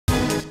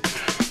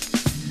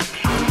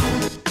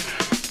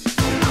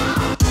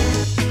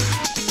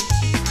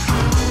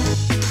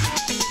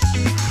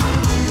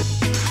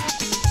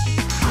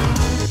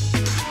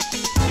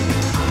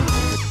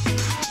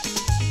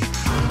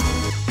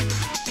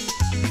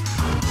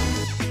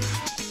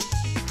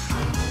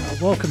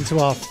Welcome to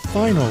our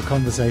final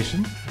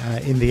conversation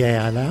in the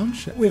AI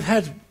Lounge. We've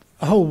had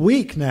a whole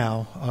week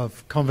now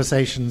of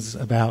conversations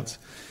about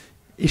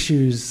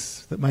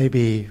issues that may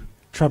be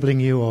troubling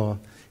you or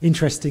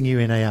interesting you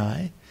in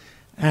AI.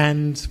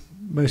 And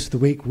most of the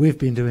week we've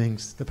been doing,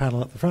 the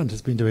panel up the front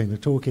has been doing the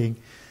talking,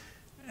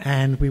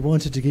 and we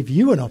wanted to give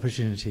you an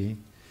opportunity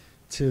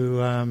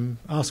to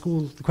ask all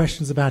the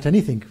questions about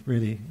anything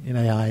really in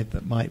AI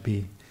that might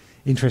be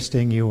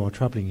interesting you or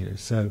troubling you.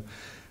 So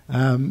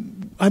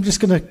I'm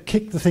just going to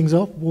kick the things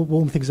off,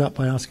 warm things up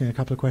by asking a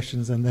couple of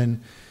questions, and then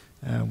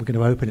we're going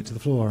to open it to the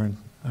floor, and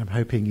I'm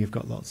hoping you've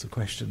got lots of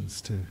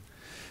questions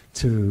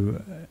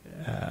to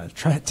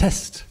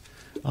test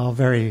our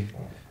very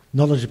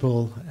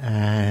knowledgeable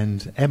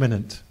and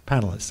eminent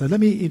panelists. So let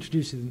me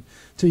introduce them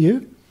to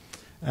you.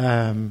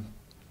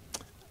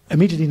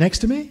 Immediately next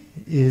to me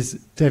is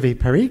Devi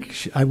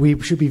Parikh.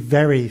 We should be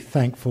very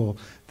thankful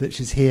that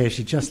she's here.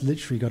 She just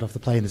literally got off the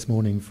plane this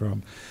morning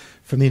from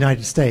the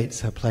United States.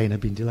 Her plane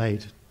had been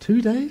delayed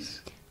 2 days?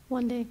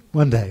 1 day.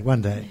 One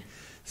day.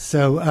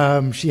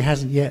 So she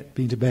hasn't yet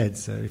been to bed.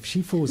 So if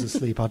she falls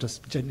asleep, I'll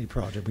just gently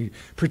prod her. We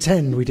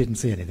pretend we didn't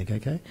see anything,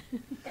 okay?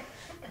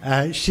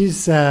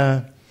 She's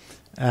a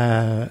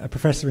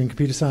professor in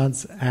computer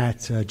science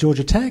at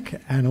Georgia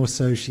Tech, and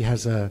also she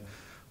has a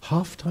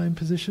half-time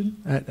position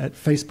at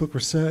Facebook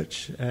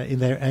Research in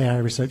their AI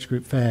research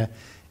group fair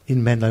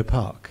in Menlo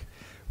Park.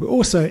 We're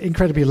also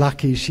incredibly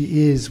lucky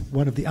she is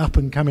one of the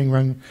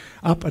up-and-coming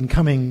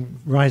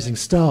rising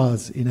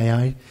stars in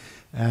AI.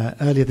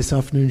 Earlier this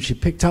afternoon she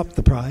picked up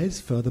the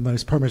prize for the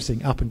most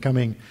promising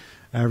up-and-coming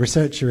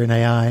researcher in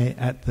AI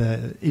at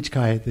the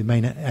IJCAI, the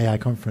main AI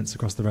conference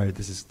across the road.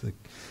 This is the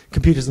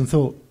Computers and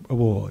Thought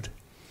Award.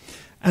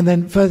 And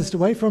then furthest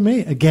away from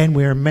me, again,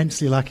 we're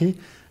immensely lucky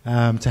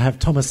to have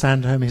Thomas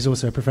Sandholm. He's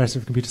also a professor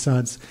of computer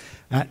science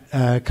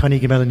at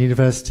Carnegie Mellon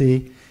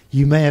University.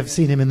 You may have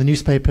seen him in the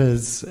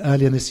newspapers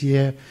earlier this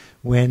year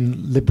when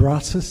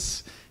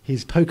Libratus,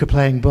 his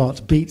poker-playing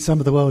bot, beat some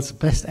of the world's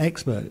best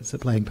experts at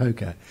playing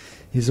poker.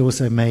 He's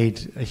also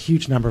made a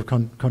huge number of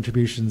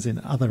contributions in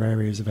other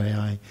areas of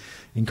AI,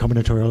 in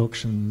combinatorial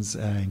auctions,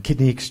 in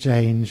kidney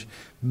exchange,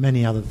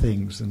 many other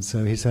things. And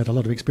so he's had a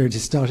lot of experience.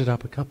 He's started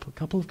up a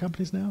couple of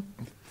companies now?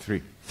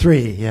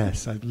 Three,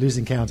 yes. I'm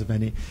losing count of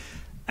many.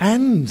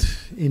 And,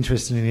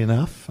 interestingly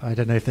enough, I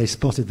don't know if they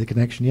spotted the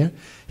connection yet,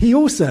 he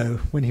also,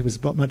 when he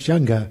was much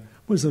younger,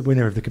 was the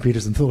winner of the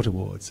Computers and Thought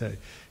Award. So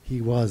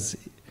he was,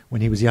 when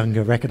he was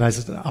younger, recognised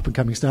as an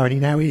up-and-coming star, and he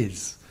now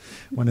is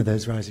one of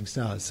those rising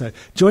stars. So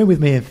join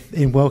with me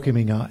in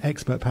welcoming our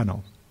expert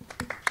panel.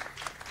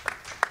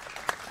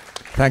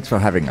 Thanks for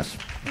having us.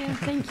 Yeah,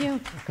 thank you.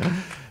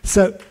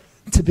 So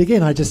to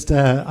begin, I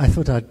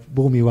thought I'd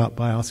warm you up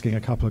by asking a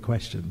couple of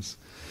questions.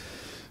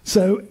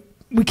 So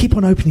we keep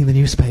on opening the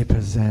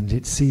newspapers, and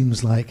it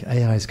seems like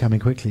AI is coming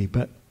quickly,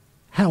 but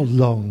how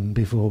long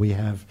before we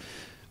have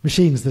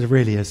machines that are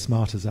really as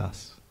smart as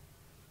us?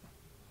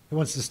 Who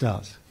wants to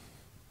start?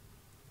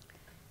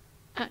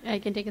 I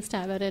can take a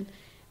stab at it.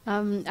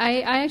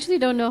 I actually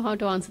don't know how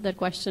to answer that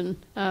question,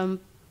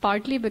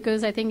 partly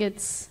because I think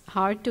it's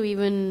hard to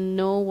even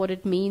know what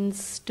it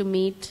means to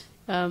meet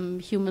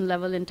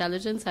human-level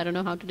intelligence. I don't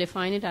know how to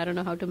define it. I don't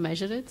know how to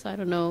measure it. So I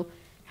don't know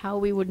how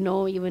we would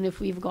know even if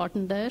we've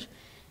gotten there.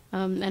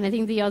 And I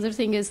think the other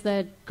thing is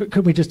that...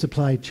 Could we just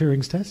apply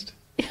Turing's test?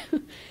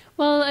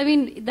 Well, I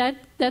mean,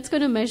 that's going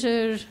to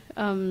measure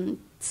a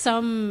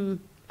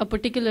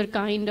particular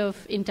kind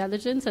of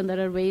intelligence, and there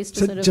are ways to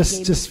so sort of...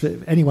 Just for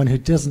anyone who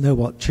doesn't know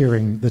what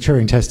the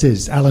Turing test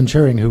is, Alan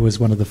Turing, who was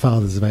one of the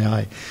fathers of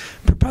AI,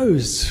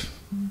 proposed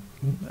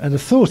a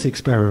thought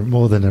experiment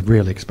more than a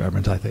real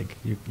experiment, I think.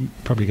 You're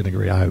probably going to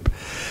agree, I hope,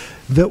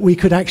 that we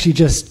could actually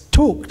just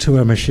talk to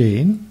a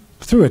machine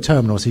through a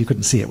terminal, so you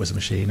couldn't see it was a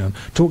machine, and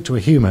talk to a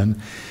human.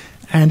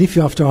 And if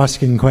after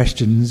asking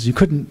questions you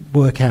couldn't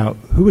work out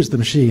who was the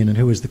machine and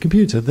who was the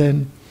computer,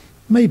 then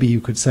maybe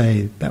you could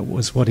say that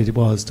was what it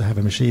was to have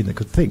a machine that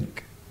could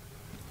think.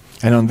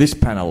 And on this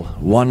panel,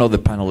 one of the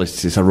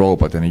panelists is a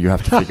robot, and you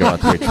have to figure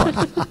out which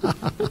one.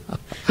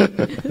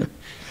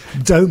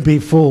 Don't be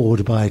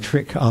fooled by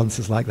trick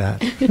answers like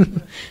that.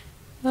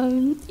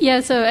 Yeah,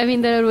 so I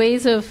mean, there are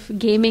ways of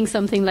gaming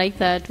something like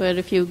that, where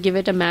if you give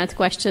it a math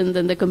question,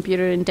 then the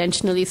computer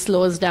intentionally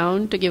slows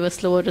down to give a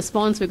slower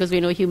response, because we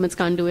know humans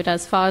can't do it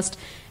as fast.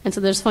 And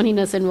so there's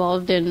funniness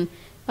involved in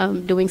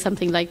doing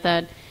something like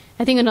that.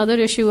 I think another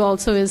issue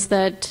also is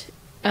that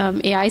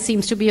AI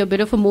seems to be a bit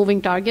of a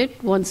moving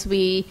target. Once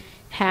we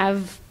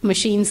have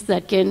machines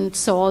that can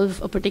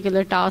solve a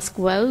particular task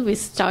well, we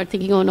start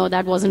thinking, oh no,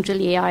 that wasn't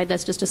really AI,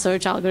 that's just a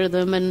search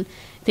algorithm and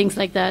things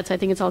like that. So I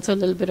think it's also a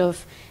little bit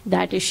of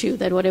that issue,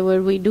 that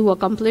whatever we do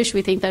accomplish,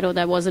 we think that, oh,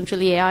 that wasn't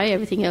really AI,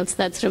 everything else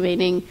that's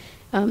remaining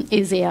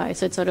is AI.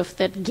 So it's sort of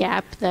that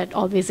gap that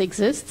always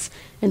exists.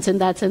 And so in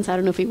that sense, I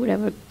don't know if we would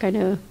ever kind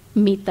of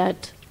meet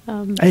that.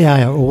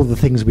 AI are all the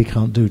things we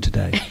can't do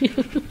today.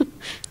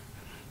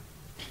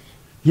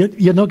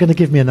 You're not going to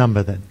give me a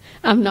number then?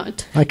 I'm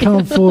not. I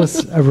can't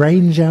force a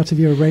range out of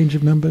you, a range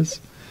of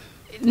numbers?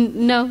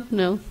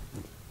 No.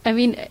 I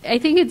mean, I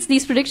think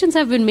these predictions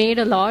have been made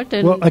a lot.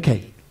 And well,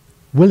 okay.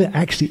 Will it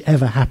actually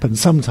ever happen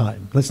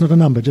sometime? That's not a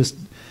number, just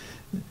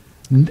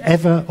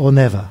ever or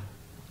never.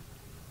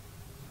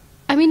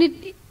 I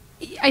mean,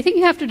 I think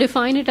you have to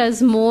define it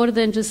as more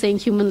than just saying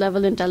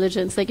human-level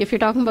intelligence. Like if you're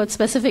talking about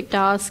specific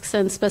tasks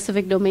and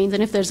specific domains,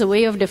 and if there's a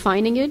way of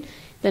defining it,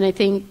 then I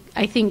think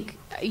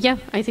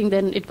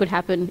then it could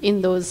happen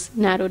in those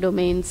narrow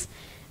domains.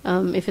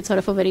 If it's sort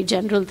of a very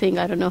general thing,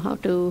 I don't know how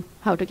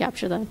to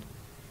capture that.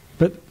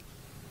 But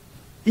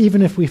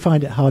even if we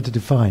find it hard to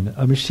define,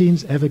 are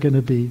machines ever going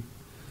to be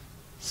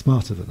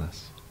smarter than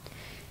us?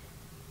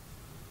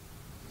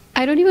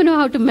 I don't even know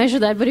how to measure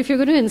that, but if you're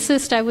going to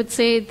insist, I would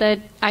say that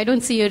I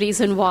don't see a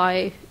reason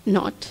why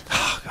not.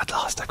 At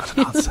last, I've got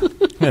an answer.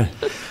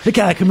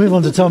 Okay, I can move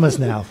on to Thomas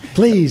now.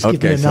 Please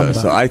give me a number.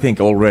 So I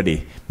think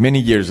already, many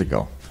years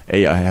ago,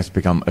 AI has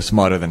become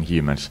smarter than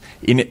humans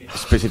in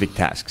specific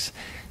tasks.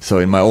 So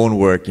in my own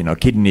work,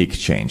 kidney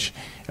exchange,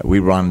 we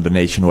run the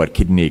nationwide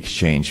kidney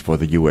exchange for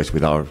the US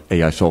with our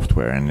AI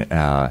software, and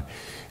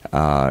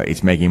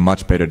it's making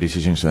much better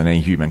decisions than any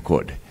human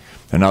could.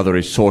 Another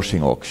is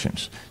sourcing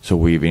auctions. So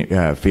we've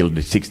filled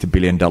 $60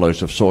 billion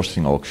of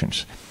sourcing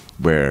auctions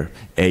where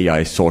AI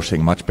is sourcing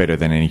much better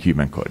than any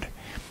human could.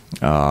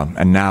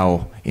 And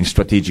now in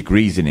strategic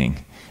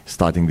reasoning,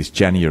 starting this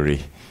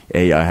January,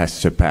 AI has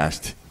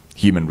surpassed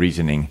human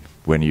reasoning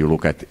when you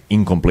look at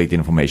incomplete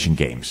information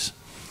games.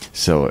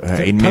 So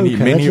in many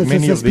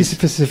let's be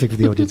specific for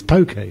the audience.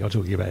 Poker you're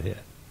talking about here.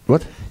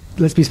 What?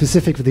 Let's be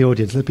specific for the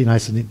audience. Let's be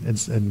nice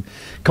and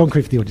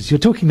concrete for the audience. You're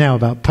talking now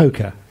about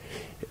poker.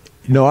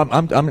 No,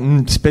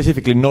 I'm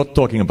specifically not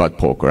talking about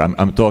poker.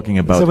 I'm talking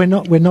about. So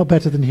we're not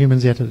better than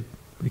humans yet.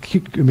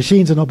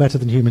 Machines are not better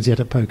than humans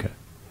yet at poker.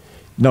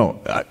 No,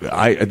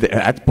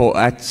 at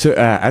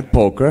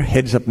poker,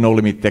 heads up, no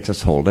limit,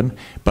 Texas Hold'em.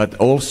 But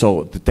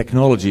also, the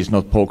technology is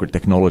not poker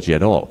technology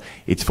at all.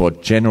 It's for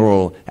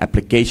general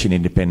application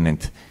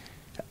independent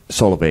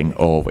solving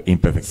of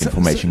imperfect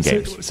information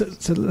games.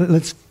 So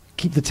let's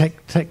keep the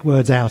tech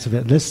words out of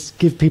it. Let's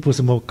give people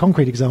some more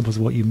concrete examples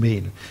of what you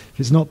mean. If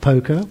it's not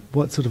poker,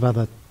 what sort of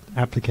other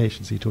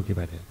applications are you talking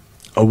about here?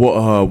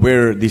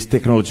 Where this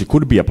technology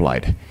could be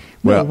applied.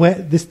 Well,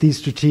 these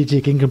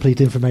strategic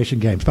incomplete information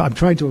games. But I'm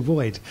trying to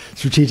avoid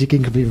strategic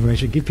incomplete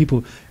information. Give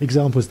people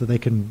examples that they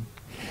can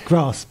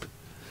grasp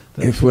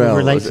that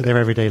relate to their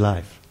everyday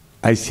life.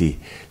 I see.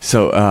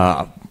 So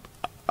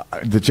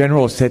the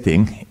general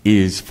setting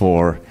is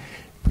for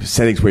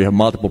settings where you have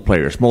multiple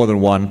players, more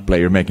than one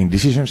player making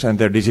decisions, and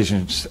their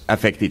decisions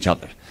affect each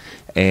other.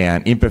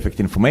 And imperfect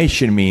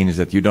information means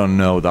that you don't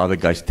know the other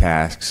guy's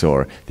tasks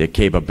or their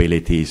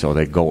capabilities or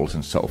their goals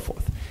and so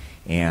forth.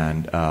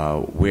 And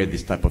where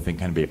this type of thing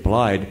can be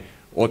applied,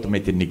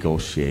 automated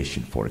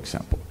negotiation, for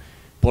example,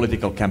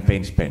 political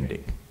campaign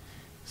spending,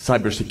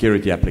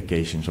 cybersecurity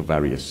applications of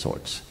various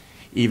sorts,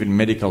 even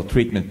medical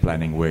treatment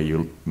planning where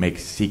you make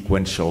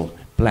sequential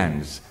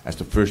plans as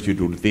to first you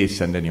do this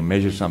and then you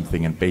measure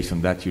something and based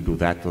on that you do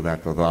that or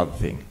that or the other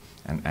thing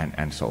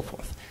and so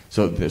forth.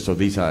 So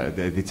these are,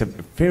 it's a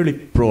fairly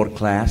broad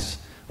class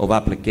of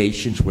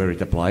applications where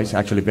it applies,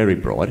 actually very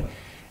broad.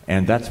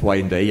 And that's why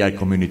in the AI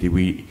community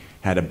we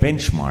had a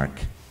benchmark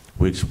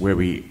where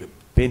we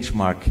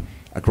benchmark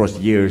across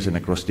years and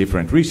across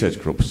different research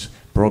groups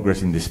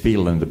progress in this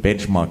field, and the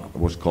benchmark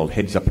was called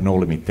Heads Up No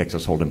Limit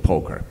Texas Hold'em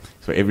Poker.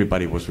 So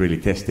everybody was really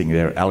testing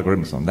their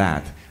algorithms on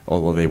that,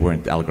 although they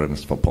weren't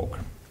algorithms for poker.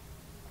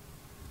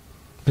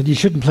 But you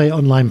shouldn't play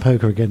online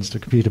poker against a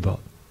computer bot.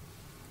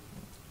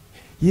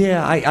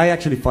 Yeah, I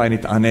actually find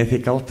it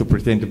unethical to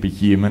pretend to be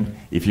human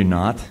if you're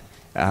not.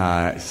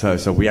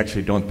 So we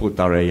actually don't put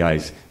our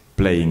AIs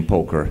playing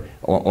poker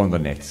on the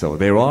net. So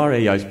there are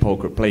AIs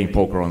playing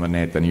poker on the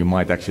net, and you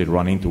might actually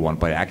run into one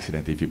by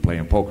accident if you play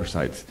on poker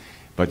sites,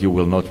 but you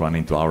will not run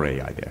into our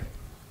AI there.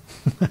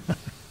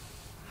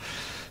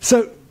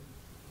 So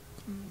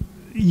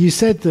you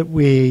said that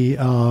we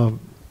are,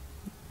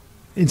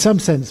 in some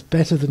sense,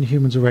 better than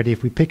humans already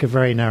if we pick a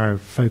very narrow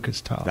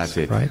focus task. That's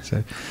it, right?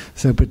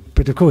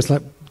 But of course,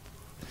 like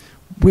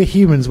we're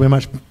humans,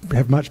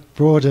 have much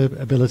broader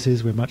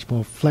abilities. We're much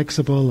more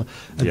flexible,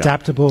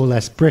 adaptable,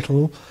 less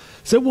brittle.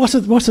 So what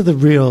are the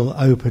real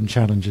open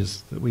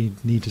challenges that we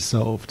need to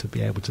solve to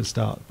be able to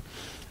start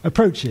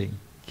approaching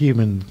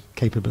human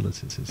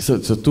capabilities? So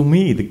to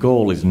me, the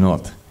goal is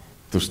not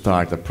to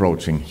start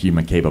approaching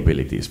human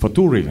capabilities for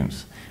two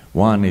reasons.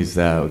 One is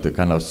the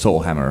kind of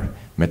saw hammer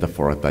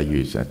metaphor that I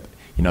use. That,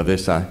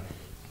 there's a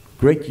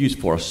great use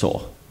for a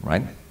saw,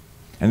 right?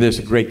 And there's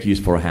a great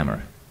use for a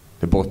hammer.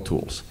 They're both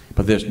tools.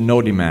 But there's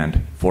no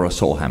demand for a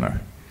saw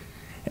hammer.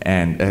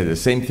 And the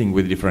same thing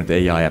with different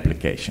AI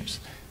applications.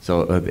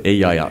 So the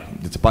AI,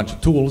 it's a bunch of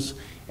tools,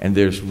 and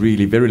there's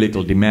really very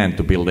little demand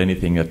to build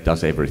anything that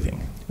does everything.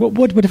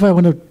 What if I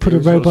want to put a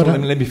robot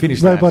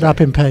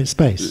up in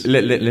space?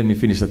 Let me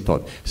finish that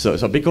thought.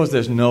 So because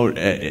there's no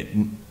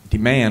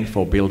demand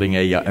for building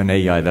an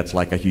AI that's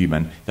like a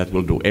human that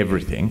will do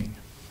everything,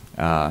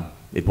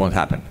 it won't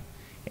happen.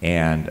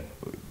 And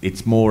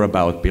it's more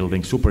about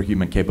building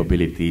superhuman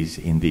capabilities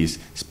in these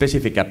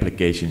specific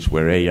applications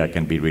where AI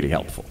can be really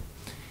helpful.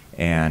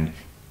 And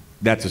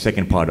that's the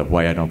second part of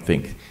why I don't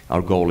think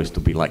our goal is to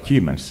be like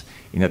humans,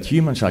 in that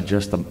humans are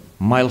just a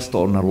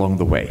milestone along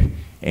the way.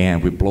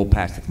 And we blow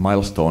past that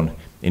milestone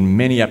in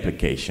many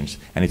applications,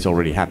 and it's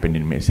already happened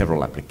in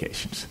several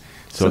applications.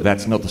 So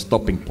that's not a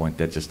stopping point,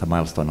 that's just a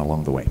milestone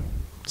along the way.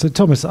 So,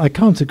 Thomas, I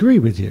can't agree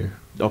with you.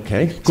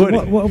 Okay, So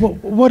good.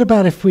 what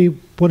about if we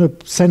want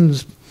to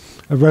send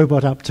a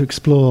robot up to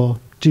explore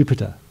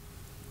Jupiter?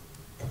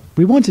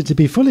 We want it to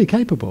be fully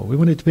capable. We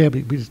want it to be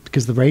able,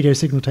 because the radio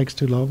signal takes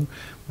too long.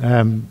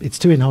 It's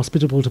too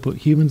inhospitable to put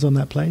humans on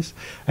that place,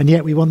 and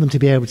yet we want them to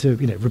be able to,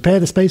 repair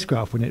the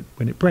spacecraft when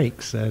it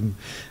breaks, and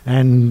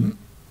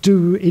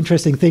do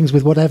interesting things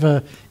with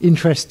whatever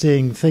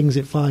interesting things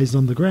it finds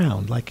on the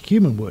ground, like a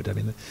human would. I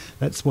mean,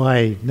 that's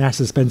why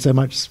NASA spends so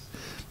much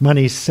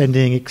money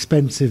sending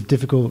expensive,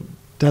 difficult,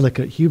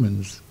 delicate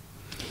humans.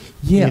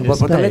 Yeah,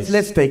 but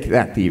let's take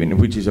that even,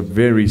 which is a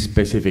very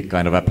specific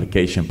kind of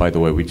application, by the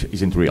way, which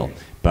isn't real,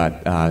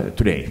 but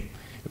today.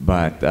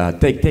 But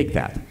take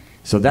that.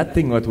 So that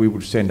thing that we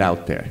would send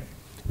out there,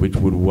 which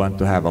would want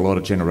to have a lot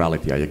of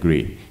generality, I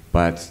agree,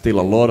 but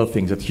still a lot of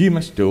things that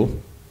humans do,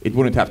 it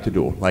wouldn't have to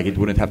do. Like, it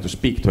wouldn't have to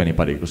speak to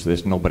anybody because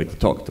there's nobody to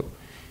talk to.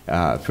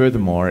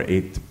 Furthermore,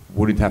 it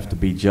wouldn't have to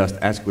be just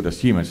as good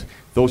as humans.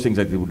 Those things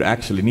that it would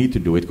actually need to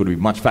do, it could be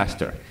much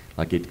faster.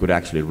 Like, it could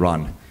actually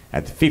run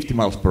at 50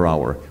 miles per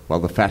hour, while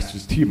the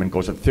fastest human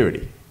goes at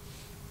 30.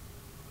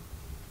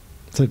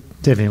 So,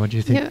 Devi, what do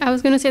you think? Yeah, I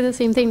was going to say the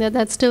same thing,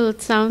 that still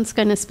sounds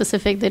kind of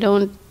specific. They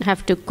don't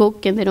have to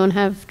cook, and they don't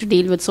have to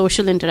deal with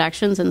social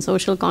interactions and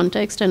social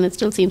context, and it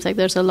still seems like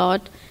there's a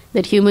lot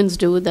that humans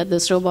do that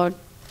this robot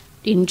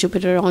on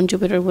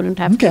Jupiter wouldn't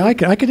have to.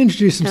 Okay, I can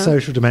introduce some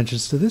social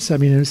dimensions to this. I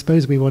mean, I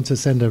suppose we want to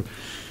send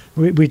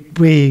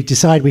we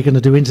decide we're going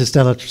to do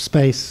interstellar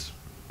space.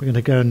 We're going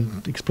to go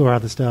and explore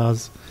other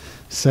stars.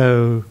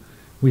 So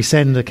we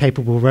send a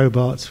capable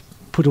robot,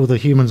 put all the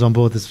humans on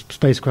board the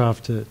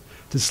spacecraft to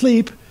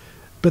sleep,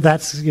 but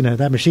that's,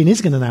 that machine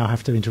is going to now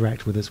have to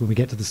interact with us when we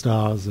get to the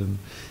stars, and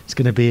it's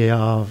going to be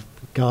our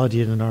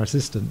guardian and our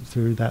assistant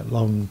through that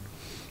long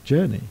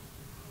journey.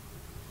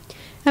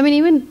 I mean,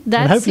 even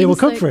that. And hopefully it will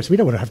cook like, for us. We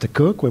don't want to have to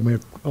cook when we're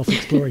off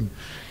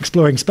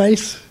exploring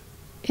space.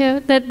 Yeah,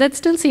 that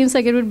still seems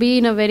like it would be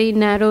in a very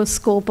narrow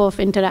scope of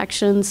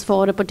interactions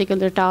for a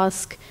particular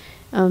task,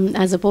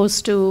 as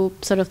opposed to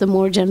sort of the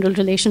more general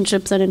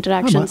relationships and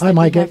interactions. I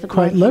might get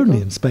quite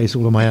lonely in space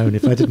all on my own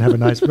if I didn't have a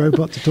nice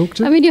robot to talk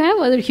to. I mean, you have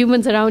other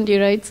humans around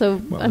you, right? So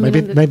well,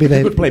 maybe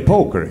they could play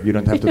poker. You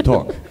don't have to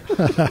talk.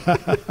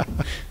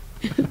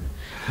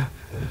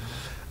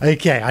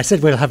 Okay, I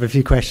said we'll have a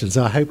few questions.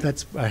 I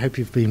hope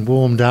you've been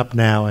warmed up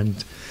now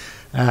and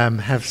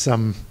have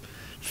some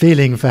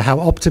feeling for how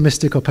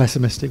optimistic or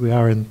pessimistic we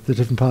are in the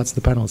different parts of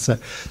the panel. So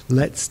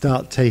let's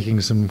start taking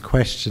some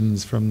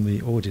questions from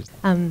the audience.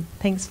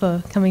 Thanks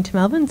for coming to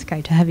Melbourne. It's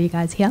great to have you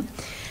guys here.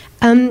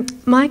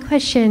 My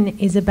question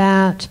is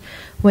about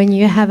when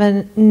you have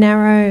a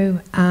narrow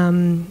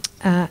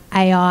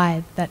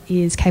AI that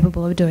is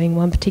capable of doing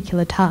one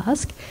particular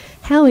task,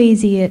 how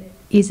easy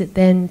is it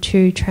then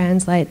to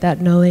translate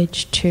that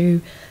knowledge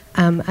to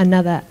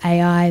another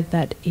AI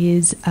that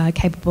is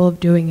capable of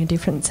doing a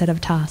different set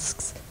of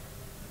tasks?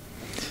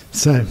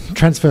 So,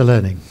 transfer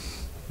learning.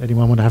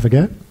 Anyone want to have a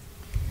go?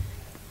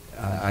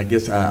 I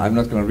guess I'm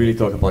not going to really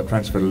talk about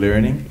transfer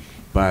learning,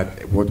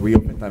 but what we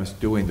oftentimes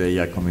do in the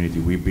AI community,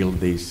 we build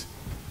these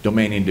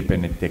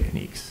domain-independent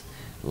techniques,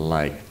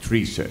 like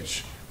tree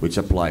search, which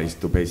applies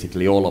to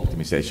basically all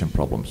optimization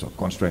problems or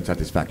constraint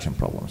satisfaction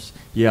problems.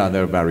 Yeah,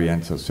 there are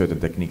variants, so certain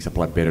techniques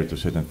apply better to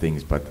certain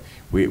things, but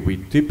we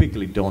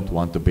typically don't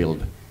want to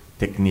build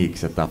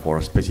techniques that are for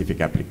a specific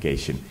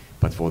application,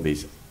 but for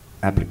these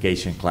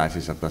application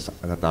classes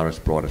that are as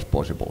broad as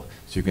possible.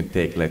 So you can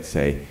take, let's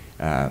say,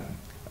 a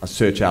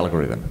search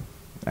algorithm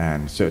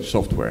and search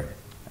software,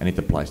 and it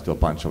applies to a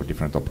bunch of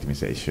different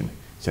optimization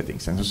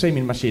settings. And the same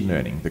in machine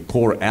learning. The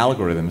core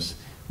algorithms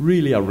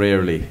really are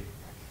rarely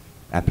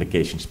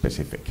application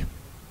specific.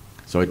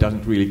 So it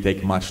doesn't really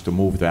take much to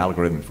move the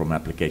algorithm from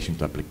application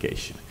to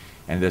application.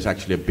 And there's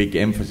actually a big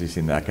emphasis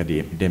in the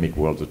academic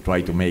world to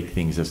try to make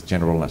things as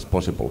general as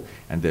possible.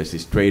 And there's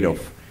this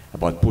trade-off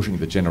about pushing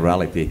the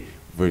generality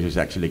versus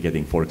actually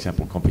getting, for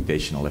example,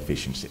 computational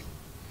efficiency.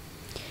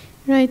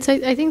 Right. So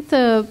I think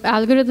the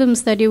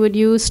algorithms that you would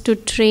use to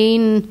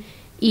train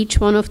each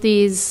one of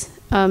these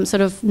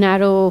sort of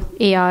narrow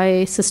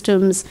AI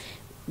systems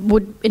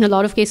would, in a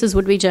lot of cases,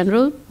 would be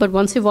general. But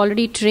once you've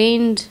already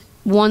trained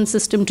one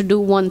system to do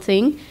one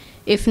thing,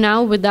 if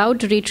now without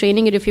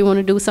retraining it, if you want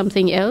to do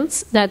something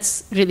else,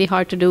 that's really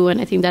hard to do. And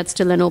I think that's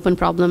still an open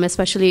problem,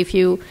 especially if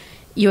you're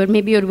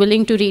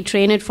willing to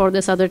retrain it for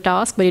this other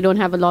task, but you don't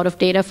have a lot of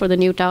data for the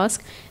new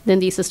task, then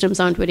these systems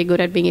aren't very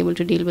good at being able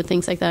to deal with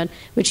things like that,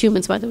 which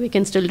humans, by the way,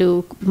 can still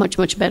do much,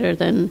 much better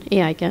than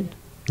AI can.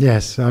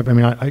 Yes, I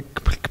mean, I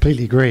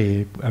completely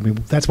agree. I mean,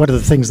 that's one of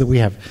the things that we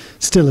have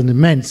still an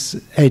immense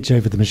edge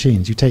over the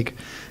machines. You take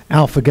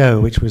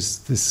AlphaGo, which was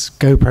this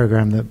Go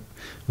program that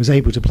was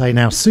able to play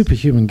now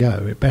superhuman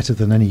Go, better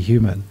than any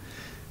human.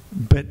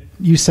 But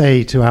you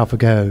say to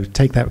AlphaGo,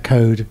 take that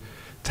code,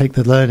 take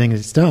the learning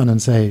it's done,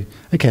 and say,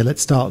 okay,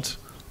 let's start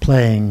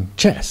playing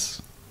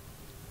chess.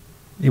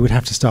 It would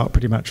have to start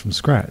pretty much from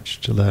scratch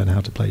to learn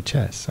how to play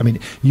chess. I mean,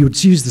 you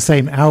would use the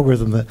same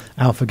algorithm that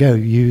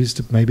AlphaGo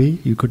used, maybe.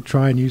 You could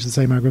try and use the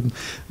same algorithm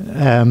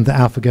that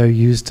AlphaGo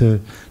used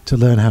to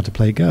learn how to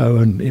play Go,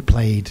 and it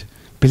played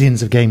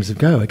billions of games of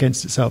Go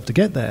against itself to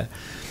get there.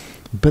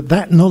 But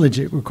that knowledge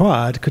it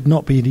required could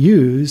not be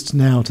used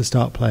now to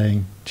start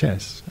playing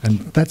chess. And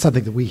that's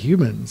something that we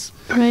humans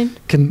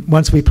can,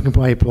 once we can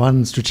play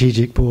one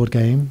strategic board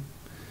game,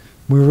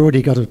 we've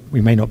already got we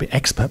may not be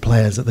expert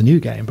players at the new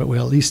game, but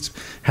we'll at least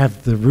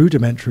have the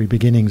rudimentary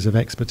beginnings of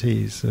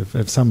expertise,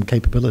 of some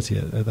capability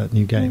at that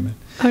new game.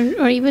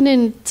 Or even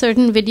in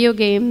certain video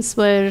games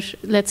where,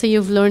 let's say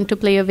you've learned to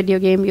play a video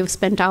game, you've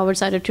spent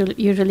hours at it,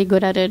 you're really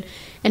good at it,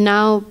 and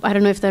now, I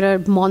don't know if there are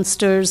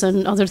monsters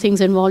and other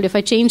things involved. If I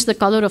change the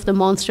color of the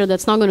monster,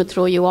 that's not going to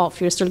throw you off.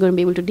 You're still going to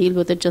be able to deal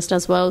with it just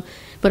as well.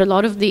 But a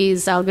lot of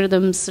these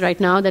algorithms right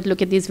now that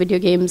look at these video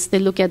games, they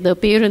look at the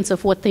appearance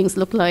of what things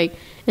look like.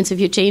 And so if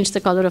you change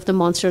the color of the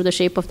monster, the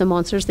shape of the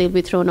monsters, they'll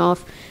be thrown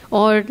off.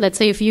 Or let's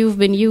say if you've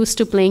been used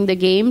to playing the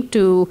game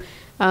to,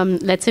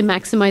 let's say,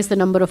 maximize the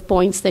number of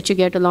points that you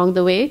get along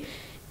the way.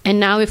 And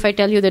now if I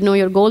tell you that, no,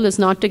 your goal is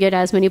not to get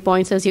as many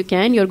points as you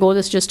can, your goal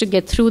is just to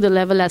get through the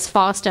level as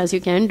fast as you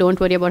can, don't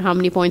worry about how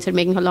many points you're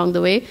making along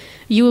the way,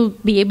 you'll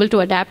be able to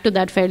adapt to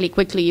that fairly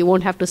quickly. You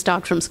won't have to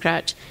start from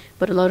scratch.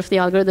 But a lot of the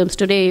algorithms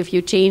today, if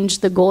you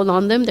change the goal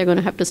on them, they're going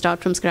to have to start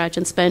from scratch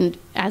and spend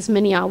as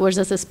many hours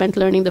as they spent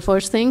learning the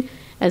first thing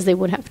as they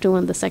would have to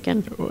on the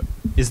second.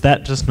 Is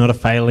that just not a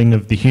failing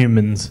of the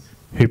humans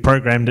who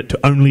programmed it to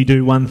only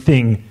do one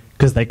thing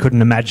because they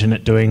couldn't imagine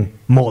it doing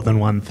more than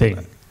one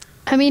thing?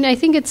 I mean, I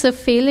think it's a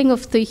failing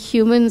of the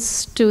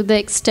humans to the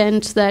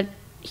extent that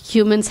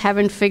humans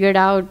haven't figured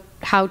out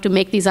how to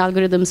make these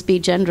algorithms be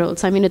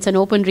generals. I mean, it's an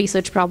open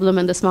research problem,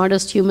 and the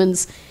smartest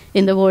humans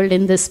in the world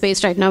in this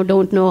space right now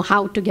don't know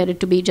how to get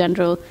it to be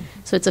general.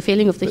 So it's a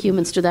failing of the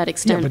humans to that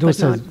extent. Yeah, but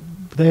also,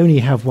 they only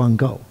have one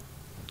goal.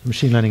 The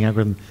machine learning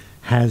algorithm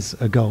has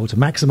a goal to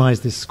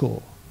maximize this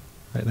score.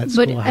 Right? That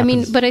score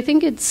happens. But I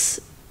think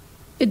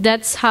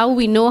that's how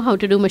we know how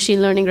to do machine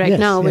learning right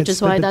now, which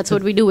is why that's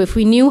what we do. If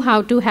we knew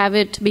how to have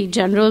it be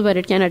general where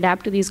it can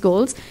adapt to these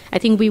goals, I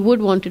think we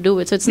would want to do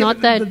it. So it's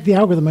not that... The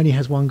algorithm only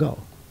has one goal.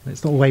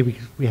 It's not the way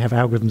we have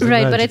algorithms that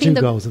learn to two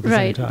goals at the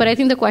same time. But I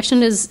think the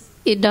question is,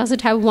 does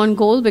it have one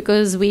goal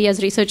because we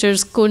as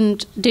researchers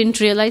didn't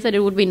realize that it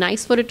would be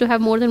nice for it to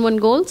have more than one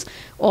goals,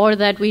 or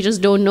that we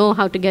just don't know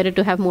how to get it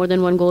to have more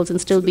than one goals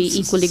and still be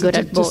equally good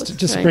at both?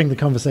 Just to bring the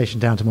conversation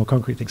down to more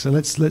concrete things. So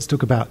let's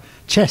talk about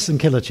chess and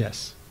killer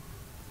chess.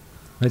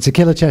 Right, so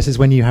killer chess is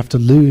when you have to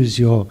lose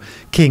your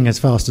king as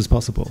fast as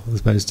possible, as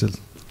opposed to...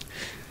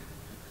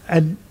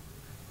 And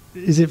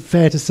is it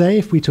fair to say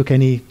if we took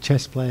any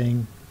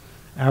chess-playing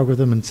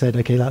algorithm and said,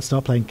 okay, let's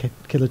start playing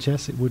killer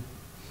chess, it would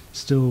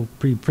still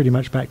be pretty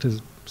much back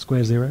to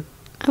square zero?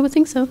 I would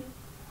think so.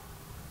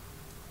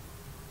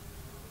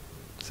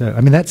 So,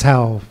 I mean, that's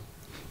how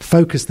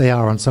focused they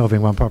are on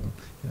solving one problem.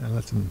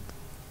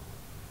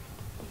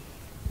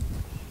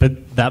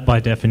 But that, by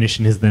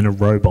definition, is then a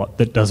robot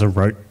that does a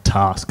rote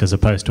task as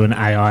opposed to an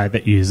AI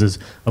that uses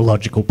a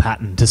logical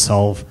pattern to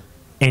solve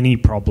any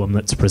problem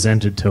that's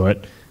presented to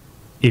it.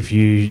 If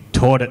you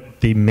taught it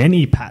the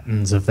many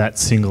patterns of that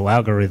single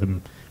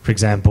algorithm, for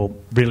example,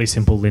 really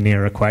simple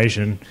linear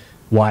equation,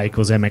 y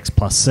equals mx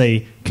plus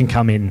c, can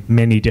come in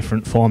many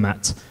different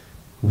formats.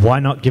 Why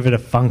not give it a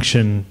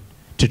function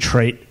to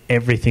treat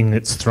everything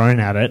that's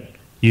thrown at it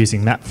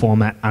using that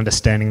format,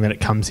 understanding that it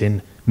comes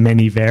in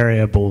many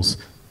variables?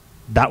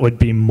 That would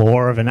be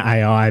more of an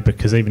AI,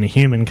 because even a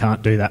human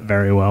can't do that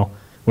very well,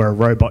 where a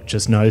robot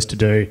just knows to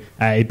do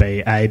A,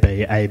 B, A,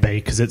 B, A, B,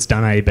 because it's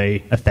done A,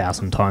 B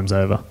 1,000 times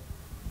over.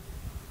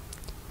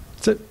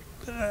 So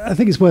I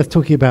think it's worth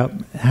talking about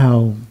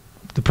how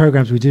the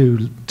programs we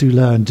do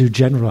learn, do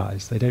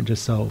generalize. They don't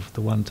just solve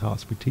the one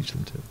task we teach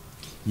them to.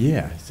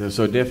 Yeah,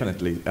 so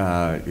definitely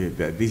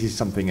this is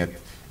something that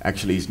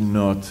actually is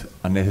not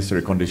a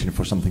necessary condition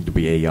for something to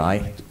be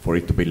AI, for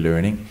it to be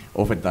learning.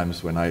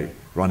 Oftentimes when I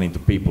run into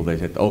people, they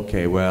said,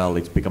 okay, well,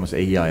 it becomes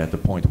AI at the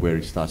point where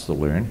it starts to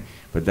learn,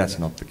 but that's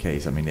not the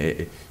case. I mean,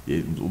 a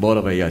lot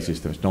of AI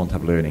systems don't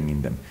have learning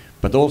in them.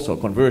 But also,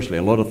 conversely,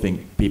 a lot of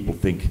people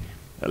think,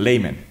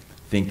 laymen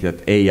think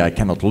that AI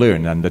cannot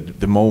learn, and that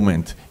the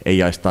moment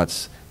AI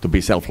starts to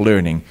be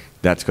self-learning,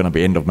 that's going to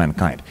be end of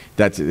mankind.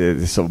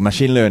 So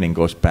machine learning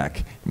goes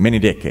back many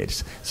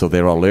decades. So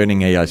there are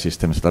learning AI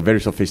systems that are very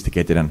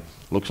sophisticated and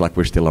looks like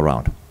we're still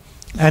around.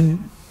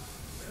 And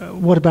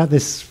what about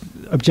this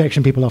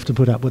objection people often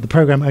put up, where the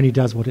program only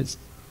does what it's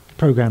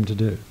programmed to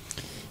do?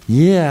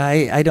 Yeah,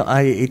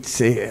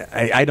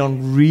 I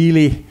don't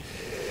really...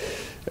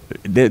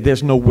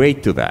 There's no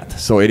weight to that.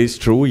 So it is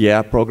true,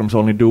 yeah, programs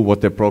only do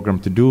what they're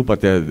programmed to do,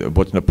 but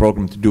what they're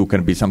programmed to do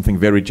can be something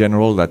very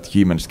general that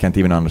humans can't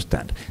even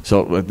understand.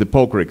 So the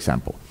poker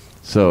example.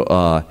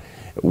 So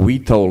we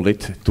told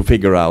it to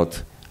figure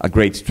out a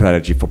great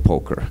strategy for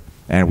poker.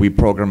 And we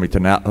programmed it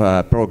in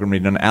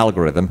an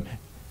algorithm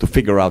to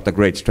figure out a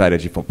great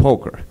strategy for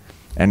poker.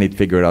 And it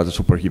figured out a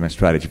superhuman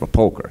strategy for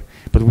poker.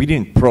 But we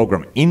didn't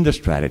program in the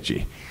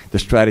strategy. The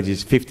strategy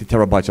is 50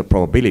 terabytes of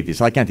probabilities.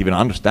 I can't even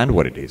understand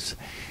what it is.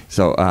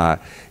 So that's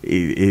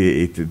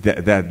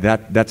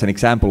an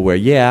example where,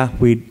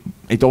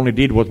 it only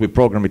did what we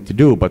programmed it to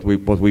do, but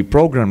what we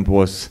programmed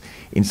was,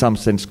 in some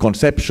sense,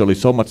 conceptually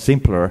so much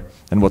simpler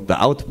than what the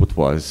output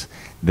was,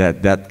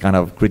 that kind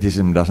of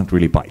criticism doesn't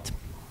really bite.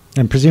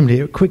 And presumably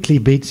it quickly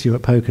beats you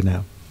at poker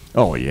now.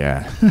 Oh,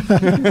 yeah.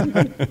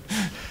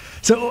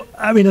 So,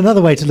 I mean, another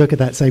way to look at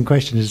that same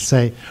question is to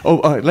say...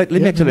 let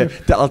me actually...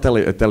 I'll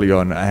tell you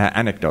an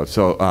anecdote.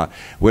 So,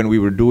 when we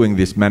were doing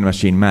this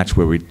man-machine match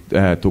where we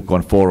took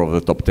on 4 of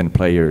the top 10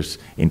 players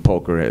in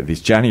poker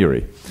this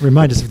January...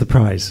 Remind us of the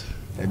prize.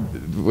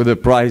 With the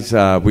prize,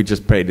 we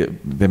just paid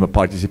them a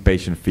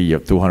participation fee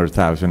of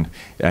 200,000,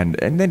 and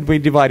then we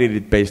divided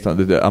it based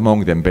on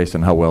among them based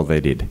on how well they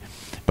did.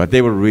 But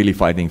they were really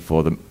fighting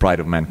for the pride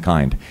of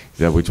mankind,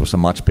 which was a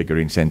much bigger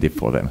incentive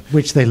for them.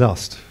 Which they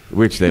lost.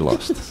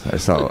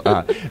 So,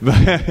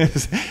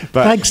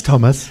 thanks,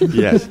 Thomas.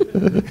 Yes.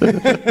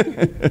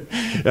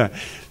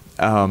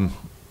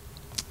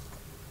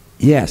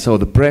 So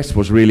the press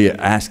was really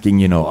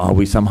asking, are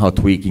we somehow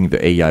tweaking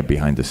the AI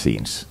behind the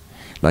scenes?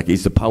 Like,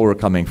 is the power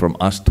coming from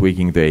us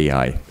tweaking the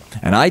AI?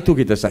 And I took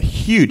it as a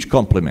huge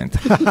compliment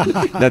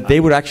that they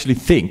would actually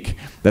think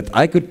that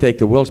I could take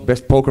the world's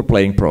best poker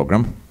playing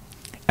program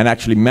and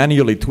actually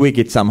manually tweak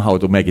it somehow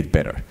to make it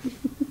better.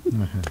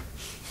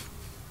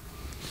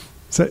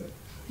 So,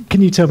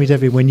 can you tell me,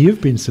 Debbie, when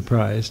you've been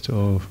surprised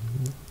or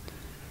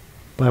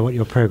by what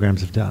your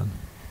programs have done?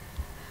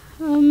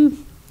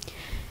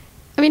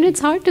 I mean, it's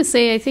hard to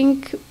say. I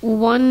think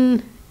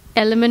one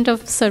element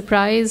of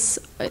surprise,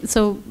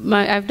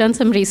 I've done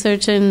some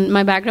research, and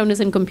my background is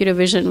in computer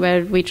vision,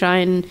 where we try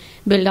and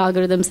build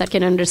algorithms that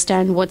can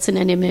understand what's in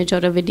an image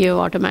or a video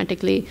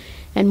automatically.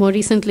 And more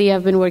recently,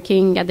 I've been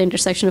working at the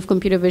intersection of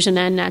computer vision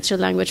and natural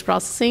language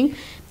processing.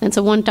 And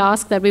so one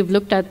task that we've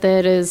looked at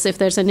there is, if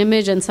there's an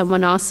image and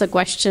someone asks a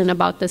question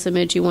about this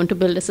image, you want to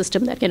build a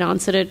system that can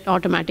answer it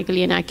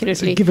automatically and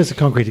accurately. So give us a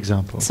concrete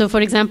example. So,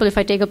 for example, if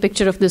I take a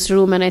picture of this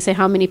room and I say,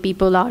 how many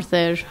people are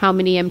there? How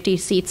many empty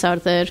seats are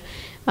there?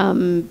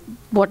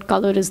 What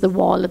color is the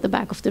wall at the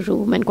back of the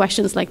room? And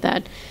questions like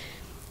that.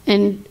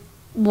 And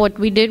what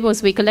we did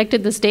was we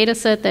collected this data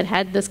set that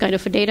had this kind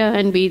of a data,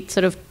 and we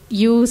sort of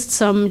used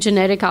some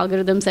generic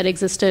algorithms that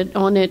existed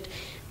on it.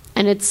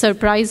 And it's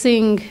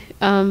surprising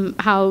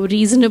how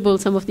reasonable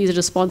some of these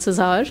responses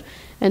are.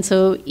 And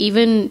so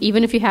even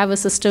if you have a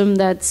system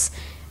that's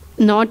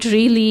not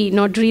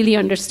really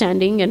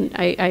understanding, and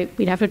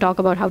we'd have to talk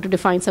about how to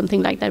define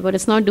something like that, but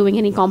it's not doing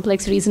any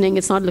complex reasoning,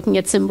 it's not looking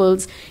at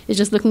symbols, it's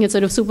just looking at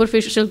sort of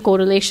superficial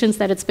correlations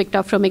that it's picked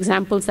up from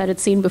examples that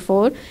it's seen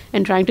before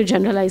and trying to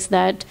generalize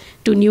that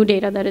to new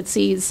data that it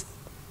sees.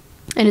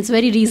 And it's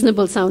very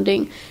reasonable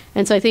sounding.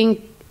 And so I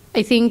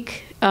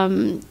think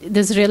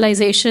this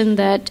realization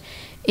that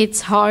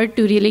it's hard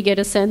to really get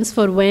a sense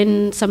for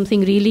when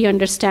something really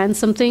understands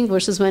something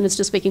versus when it's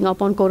just picking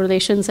up on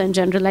correlations and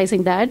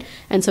generalizing that.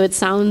 And so it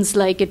sounds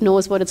like it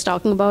knows what it's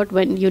talking about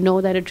when you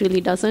know that it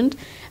really doesn't.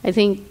 I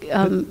think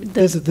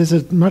there's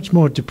a much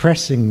more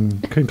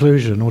depressing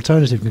conclusion,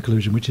 alternative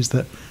conclusion, which is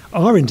that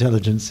our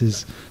intelligence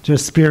is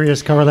just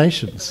spurious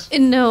correlations.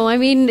 No, I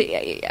mean,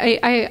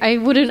 I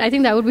wouldn't. I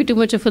think that would be too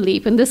much of a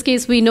leap. In this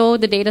case, we know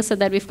the data set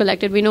that we've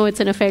collected. We know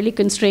it's in a fairly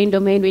constrained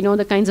domain. We know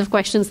the kinds of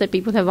questions that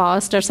people have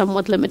asked are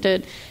somewhat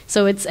limited.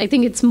 So I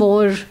think it's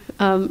more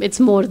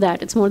that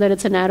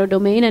it's a narrow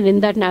domain, and in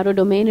that narrow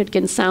domain, it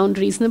can sound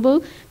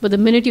reasonable. But the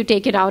minute you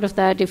take it out of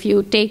that,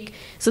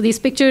 so these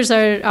pictures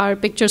are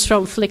pictures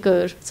from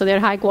Flickr, so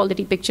they're high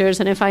quality pictures.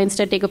 And if I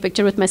instead take a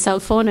picture with my cell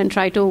phone and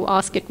try to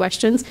ask it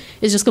questions,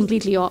 it's just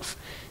completely off.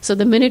 So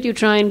the minute you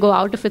try and go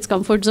out of its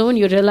comfort zone,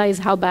 you realize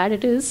how bad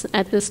it is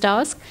at this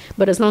task.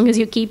 But as long as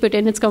you keep it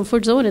in its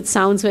comfort zone, it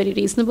sounds very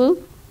reasonable.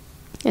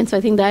 And so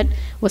I think that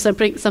was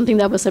something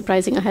that was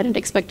surprising. I hadn't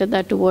expected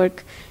that to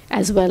work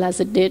as well as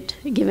it did,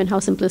 given how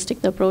simplistic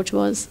the approach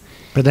was.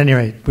 But at any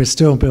rate, we're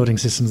still building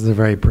systems that are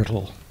very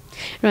brittle.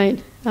 Right.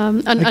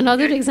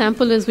 Another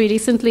example is we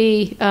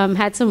recently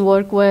had some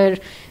work where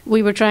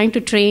we were trying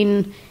to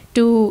train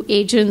 2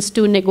 agents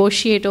to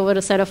negotiate over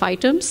a set of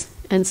items.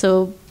 And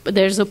so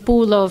there's a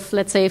pool of,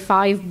 let's say,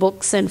 5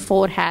 books and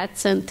 4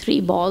 hats and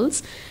 3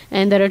 balls.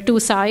 And there are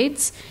 2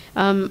 sides.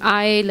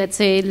 I, let's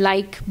say,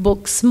 like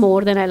books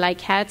more than I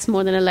like hats,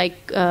 more than I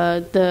like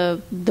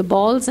the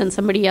balls, and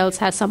somebody else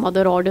has some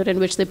other order in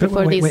which they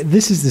prefer these. Wait,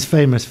 this is this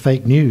famous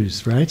fake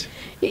news, right?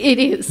 It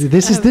is.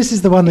 This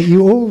is the one that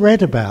you all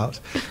read about,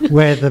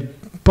 where the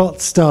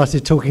bots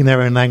started talking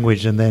their own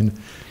language, and then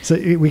so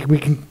we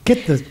can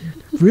get the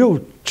real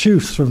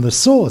truth from the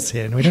source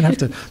here, and we don't have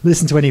to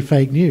listen to any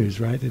fake news,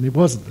 right? And it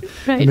wasn't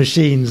the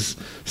machines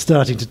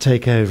starting to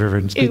take over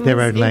and speak their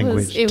own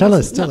language. Tell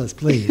us,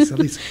 please. At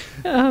least.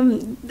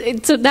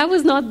 So that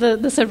was not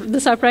the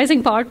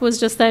surprising part. Was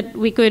just that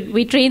we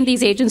trained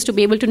these agents to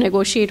be able to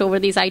negotiate over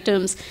these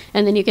items,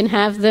 and then you can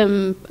have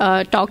them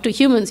talk to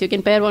humans. You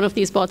can pair one of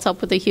these bots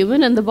up with a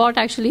human, and the bot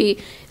actually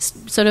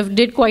sort of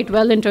did quite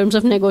well in terms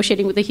of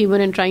negotiating with the human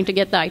and trying to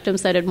get the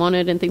items that it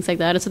wanted and things like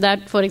that. And so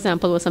that, for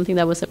example, was something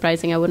that was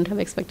surprising. I wouldn't have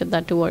expected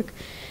that to work.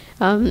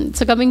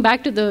 So coming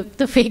back to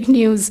the fake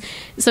news,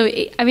 so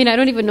I mean, I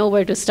don't even know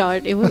where to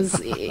start. It was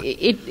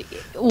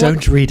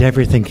don't believe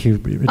everything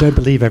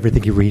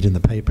you read in the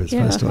papers.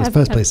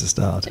 First place to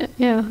start.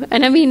 Yeah,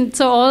 and I mean,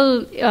 so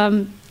all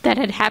that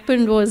had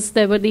happened was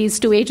there were these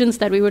two agents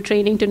that we were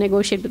training to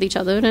negotiate with each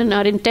other, and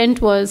our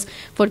intent was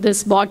for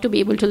this bot to be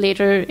able to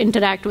later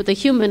interact with a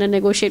human and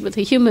negotiate with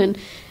a human.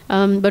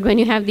 But when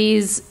you have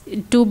these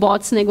two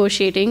bots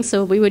negotiating,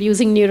 so we were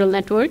using neural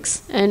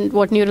networks, and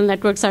what neural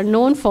networks are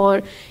known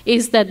for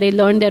is that they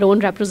learn their own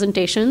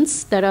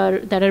representations that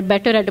are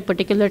better at a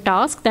particular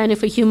task than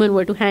if a human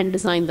were to hand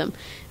design them,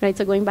 right?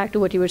 So going back to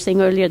what you were saying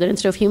earlier, that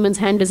instead of humans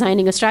hand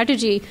designing a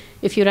strategy,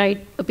 if you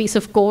write a piece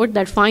of code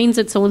that finds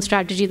its own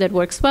strategy that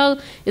works well,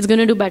 it's going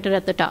to do better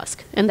at the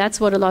task. And that's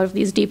what a lot of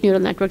these deep neural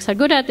networks are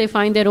good at. They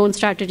find their own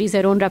strategies,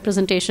 their own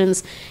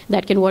representations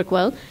that can work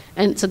well.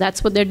 And so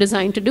that's what they're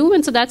designed to do.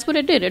 And so that's what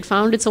it did. It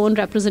found its own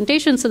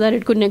representation so that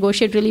it could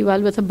negotiate really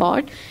well with a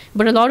bot.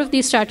 But a lot of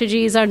these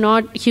strategies are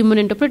not human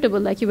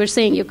interpretable. Like you were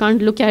saying, you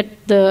can't look at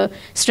the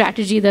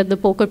strategy that the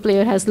poker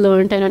player has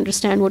learned and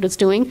understand what it's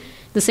doing.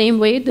 The same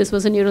way, this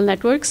was a neural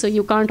network, so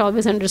you can't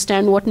always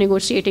understand what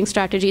negotiating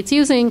strategy it's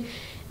using.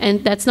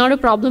 And that's not a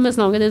problem as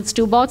long as it's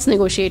two bots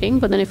negotiating.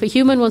 But then if a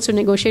human wants to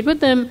negotiate with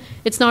them,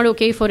 it's not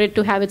okay for it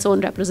to have its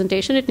own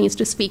representation. It needs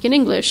to speak in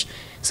English.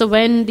 So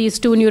when these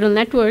two neural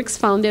networks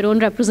found their own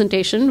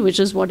representation, which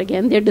is what,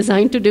 again, they're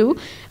designed to do,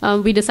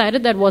 we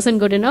decided that wasn't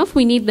good enough.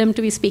 We need them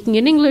to be speaking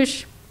in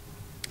English.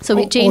 So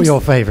we changed, or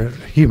your favorite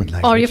human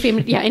language. Or your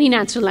favorite, yeah, any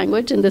natural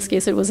language. In this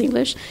case, it was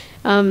English.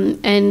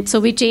 And so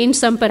we changed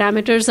some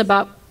parameters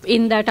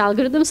in that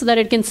algorithm so that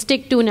it can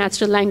stick to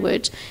natural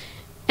language.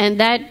 And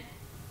that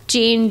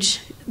change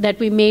that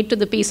we made to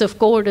the piece of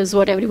code is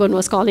what everyone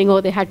was calling,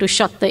 they had to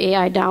shut the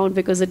AI down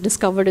because it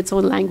discovered its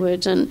own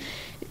language. And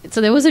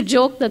so there was a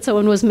joke that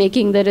someone was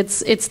making that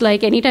it's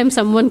like anytime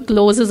someone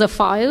closes a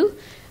file,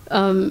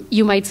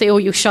 you might say,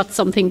 you shut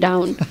something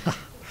down.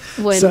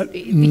 When so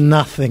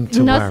nothing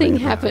to nothing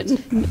worry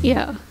happened. About.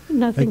 Yeah,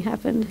 nothing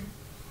happened.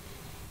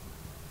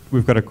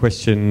 We've got a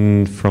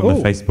question from the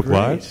Facebook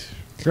Live.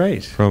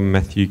 Great. From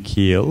Matthew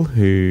Keel,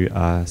 who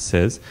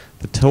says,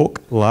 the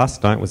talk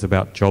last night was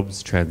about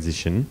jobs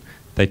transition.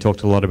 They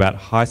talked a lot about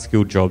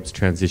high-skilled jobs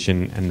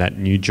transition and that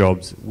new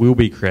jobs will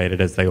be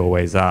created as they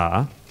always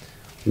are.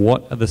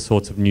 What are the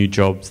sorts of new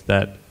jobs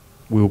that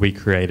will be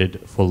created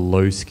for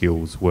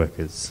low-skills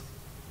workers?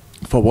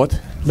 For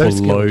what?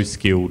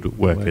 Low-skilled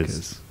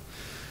workers.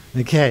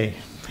 Okay.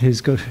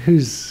 Who's going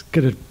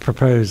to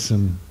propose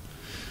some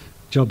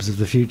jobs of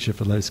the future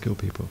for low-skilled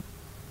people?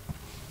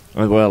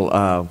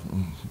 Well,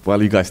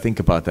 while you guys think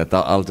about that,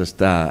 I'll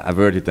just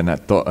avert it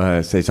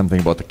and say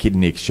something about the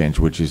kidney exchange,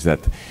 which is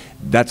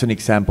that's an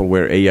example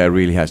where AI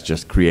really has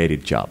just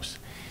created jobs.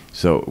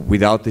 So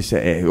without this,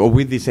 or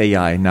with this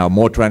AI, now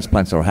more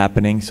transplants are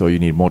happening, so you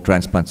need more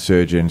transplant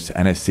surgeons,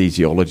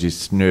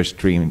 anesthesiologists, nurse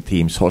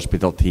teams,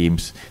 hospital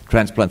teams,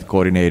 transplant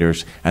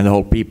coordinators, and the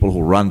whole people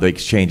who run the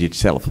exchange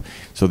itself.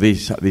 So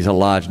these are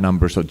large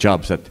numbers of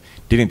jobs that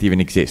didn't even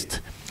exist.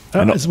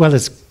 As well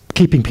as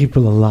keeping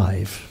people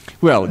alive.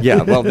 Well,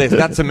 yeah,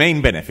 that's the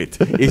main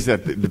benefit, is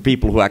that the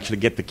people who actually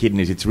get the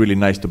kidneys, it's really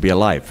nice to be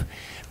alive.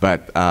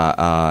 But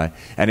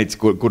and it's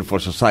good for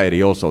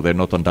society also. They're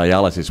not on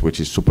dialysis, which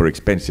is super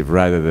expensive,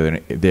 rather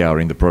than they are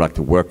in the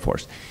productive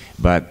workforce.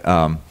 But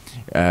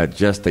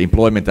just the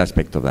employment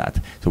aspect of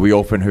that. So we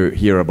often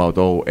hear about,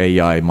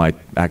 AI might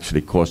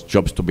actually cause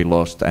jobs to be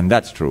lost, and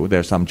that's true. There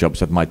are some jobs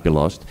that might be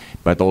lost,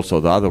 but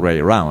also the other way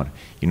around.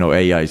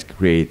 AI is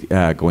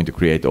going to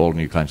create all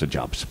new kinds of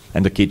jobs.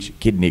 And the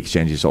kidney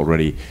exchange is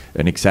already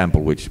an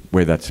example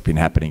where that's been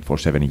happening for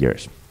 7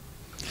 years.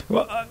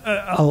 Well,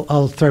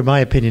 I'll throw my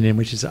opinion in,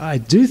 which is I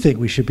do think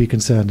we should be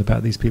concerned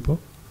about these people,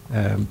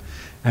 and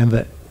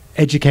that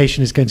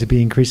education is going to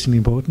be increasingly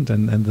important,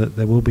 and that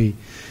there will be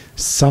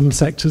some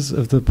sectors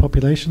of the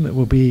population that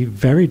will be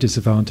very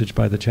disadvantaged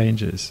by the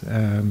changes,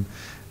 and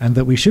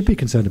that we should be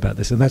concerned about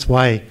this. And that's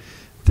why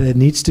there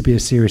needs to be a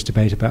serious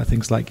debate about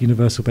things like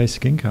universal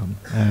basic income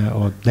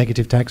or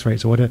negative tax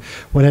rates, or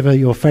whatever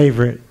your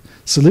favorite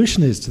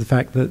solution is to the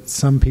fact that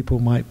some people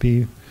might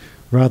be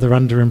rather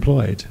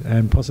underemployed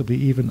and possibly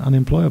even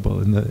unemployable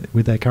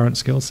with their current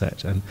skill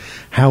set, and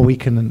how we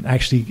can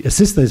actually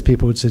assist those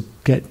people to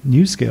get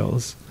new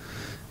skills,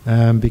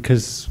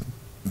 because,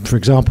 for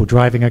example,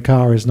 driving a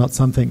car is not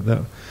something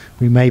that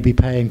we may be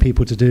paying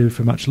people to do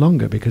for much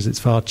longer, because it's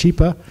far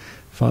cheaper,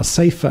 far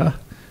safer,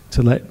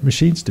 to let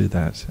machines do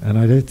that. And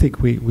I don't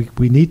think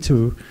we need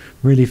to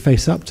really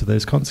face up to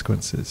those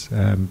consequences.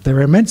 There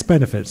are immense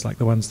benefits, like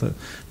the ones that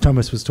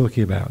Thomas was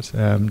talking about,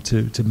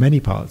 to many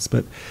parts,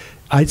 but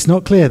it's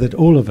not clear that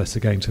all of us are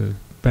going to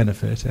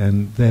benefit,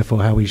 and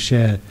therefore how we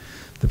share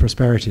the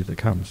prosperity that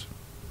comes.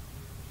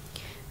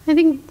 I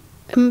think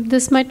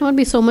this might not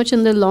be so much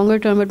in the longer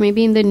term, but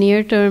maybe in the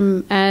near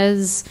term,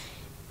 as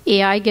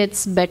AI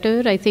gets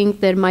better, I think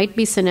there might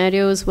be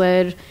scenarios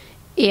where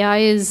AI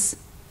is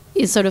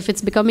sort of,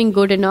 it's becoming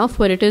good enough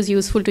where it is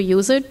useful to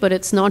use it, but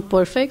it's not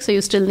perfect, so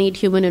you still need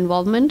human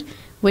involvement,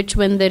 which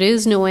when there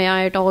is no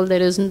AI at all,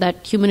 there isn't,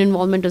 that human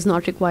involvement is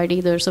not required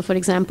either. So for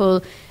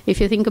example, if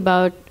you think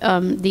about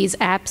these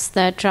apps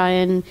that try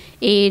and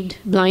aid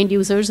blind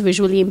users,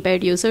 visually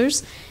impaired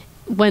users,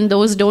 when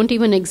those don't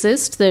even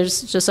exist,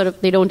 there's just sort of,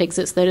 they don't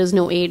exist. There is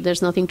no aid,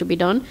 there's nothing to be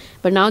done.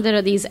 But now there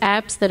are these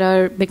apps that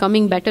are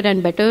becoming better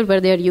and better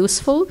where they're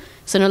useful.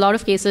 So in a lot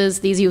of cases,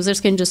 these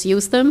users can just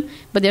use them,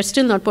 but they're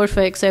still not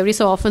perfect. So every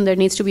so often, there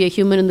needs to be a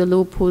human in the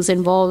loop who's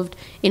involved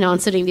in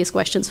answering these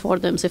questions for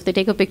them. So if they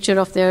take a picture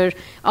of their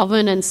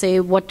oven and say,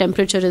 what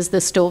temperature is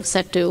the stove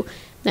set to?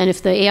 And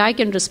if the AI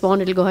can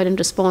respond, it'll go ahead and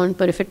respond.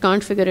 But if it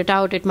can't figure it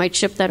out, it might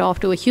ship that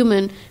off to a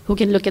human who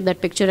can look at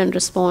that picture and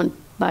respond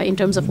in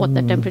terms of what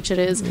that temperature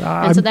is.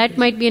 And so that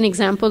might be an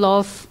example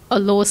of a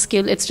low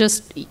skill. It's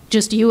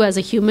just you as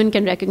a human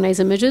can recognize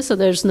images, so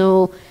there's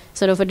no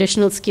sort of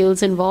additional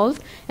skills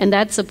involved. And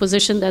that's a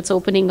position that's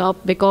opening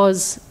up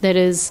because there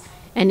is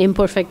an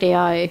imperfect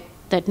AI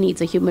that needs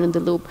a human in the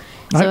loop.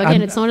 So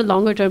again, it's not a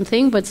longer term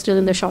thing, but still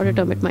in the shorter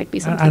term, it might be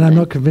something. And I'm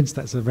not convinced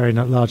that's a very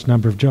large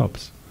number of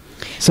jobs.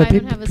 So I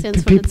don't have a sense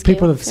for that people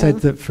scale, have said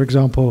that, for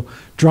example,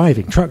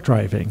 truck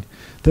driving,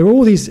 there are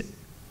all these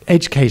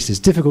edge cases,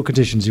 difficult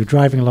conditions. You're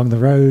driving along the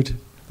road,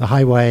 the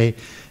highway,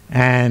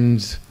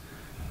 and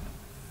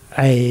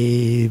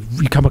you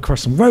come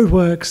across some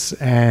roadworks,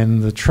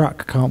 and the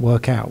truck can't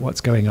work out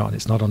what's going on.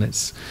 It's not on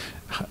its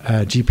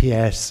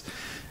GPS.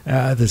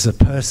 There's a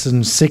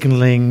person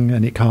signaling,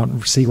 and it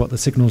can't see what the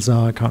signals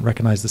are. It can't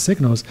recognize the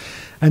signals.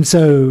 And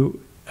so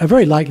a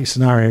very likely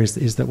scenario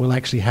is that we'll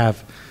actually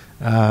have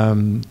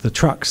the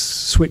trucks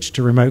switch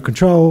to remote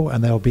control,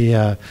 and there'll be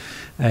a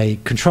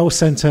control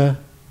center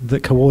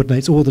that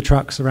coordinates all the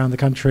trucks around the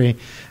country,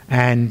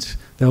 and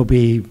there'll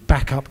be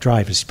backup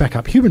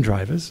human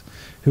drivers,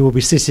 who will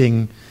be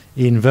sitting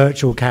in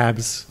virtual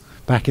cabs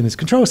back in this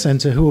control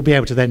center, who will be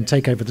able to then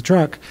take over the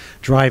truck,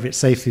 drive it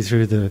safely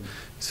through the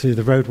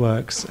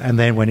roadworks, and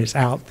then when it's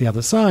out the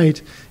other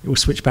side, it will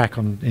switch back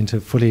on into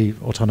fully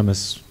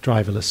autonomous,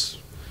 driverless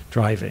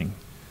driving.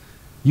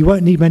 You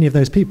won't need many of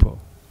those people,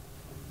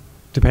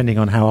 depending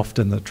on how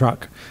often the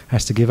truck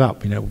has to give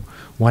up.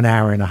 1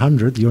 hour in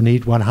 100, you'll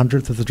need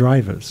 1/100th of the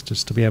drivers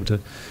just to be able to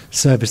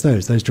service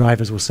those. Those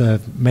drivers will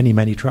serve many,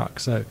 many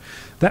trucks. So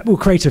that will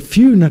create a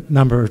few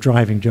number of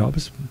driving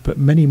jobs, but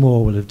many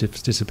more will have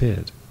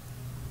disappeared.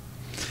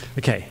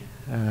 Okay,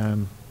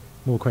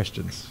 more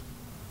questions.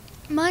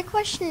 My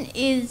question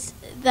is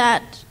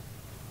that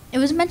it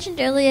was mentioned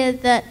earlier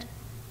that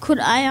could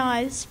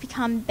AIs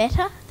become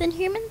better than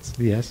humans?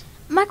 Yes.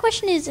 My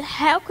question is,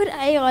 how could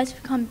AIs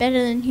become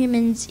better than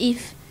humans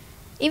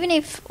even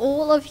if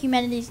all of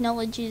humanity's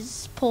knowledge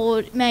is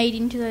made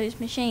into those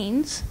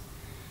machines?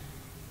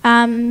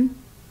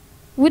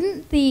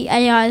 Wouldn't the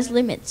AI's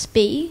limits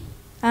be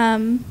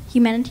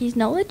humanity's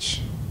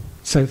knowledge?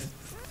 So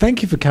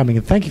thank you for coming,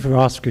 and thank you for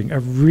asking a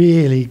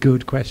really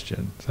good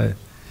question. So,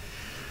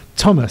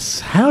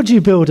 Thomas, how do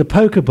you build a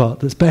poker bot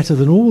that's better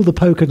than all the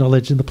poker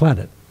knowledge in the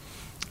planet?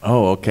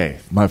 Oh, okay.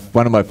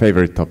 One of my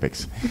favorite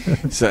topics.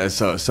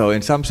 So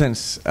in some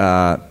sense,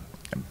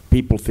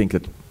 people think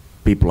that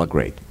people are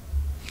great,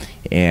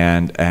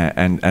 and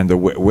the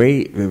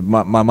way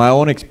my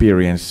own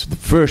experience, the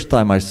first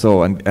time I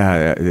saw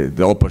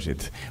the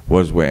opposite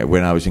was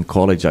when I was in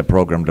college. I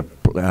programmed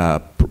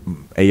a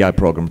AI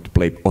program to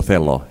play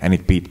Othello, and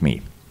it beat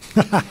me.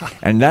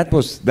 And that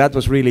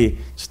was really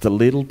just a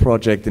little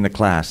project in a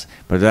class,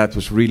 but that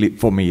was really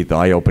for me the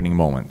eye-opening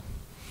moment.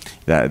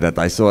 That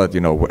I saw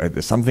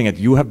that something that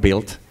you have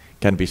built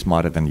can be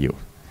smarter than you,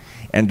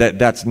 and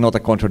that's not a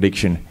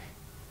contradiction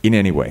in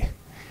any way.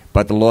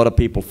 But a lot of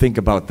people think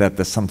about that.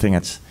 There's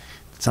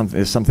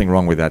something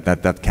wrong with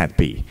that can't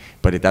be,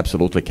 but it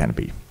absolutely can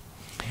be.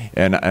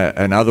 And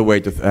another way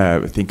to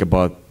think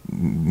about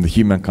the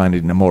humankind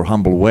in a more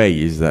humble way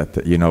is that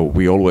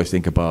we always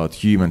think about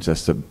humans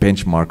as a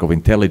benchmark of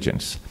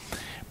intelligence,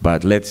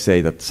 but let's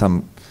say that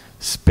some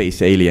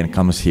space alien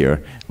comes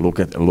here, looks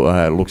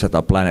at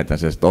our planet and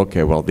says,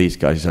 okay, well, these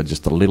guys are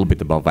just a little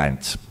bit above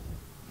ants.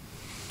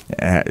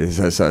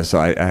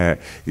 The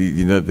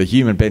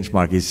human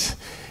benchmark is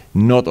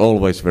not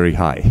always very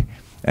high.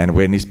 And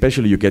when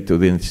especially you get to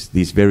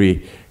these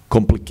very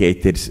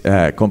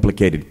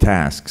complicated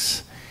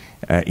tasks,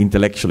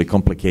 intellectually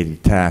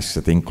complicated tasks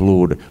that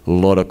include a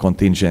lot of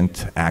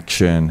contingent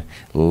action,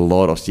 a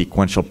lot of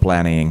sequential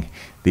planning,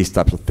 these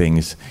types of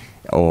things,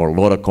 or a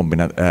lot of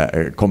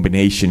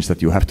combinations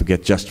that you have to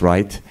get just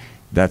right,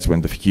 that's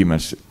when the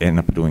humans end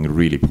up doing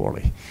really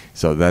poorly.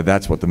 So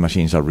that's what the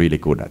machines are really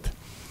good at.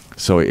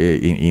 So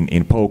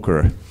in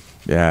poker,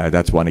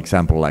 that's one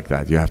example like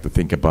that. You have to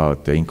think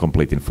about the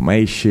incomplete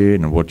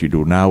information and what you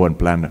do now and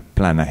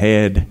plan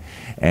ahead,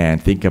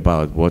 and think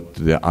about what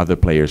the other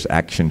players'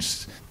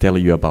 actions tell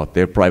you about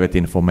their private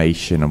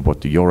information and what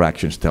do your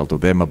actions tell to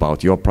them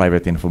about your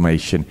private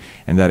information,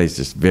 and that is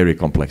just very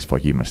complex for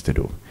humans to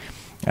do.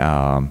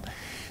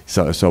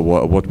 So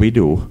what we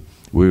do,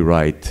 we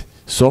write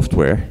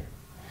software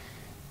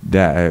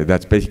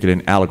that's basically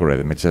an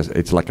algorithm.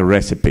 It's like a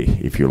recipe,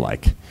 if you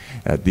like.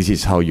 This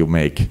is how you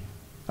make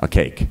a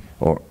cake,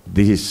 or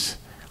this is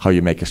how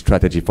you make a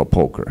strategy for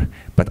poker.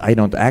 But I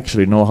don't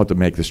actually know how to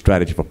make the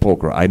strategy for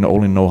poker. I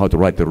only know how to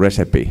write the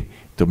recipe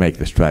to make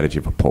the strategy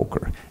for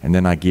poker. And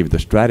then I give the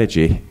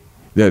strategy,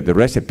 the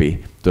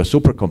recipe, to a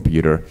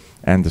supercomputer,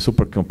 and the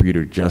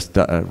supercomputer just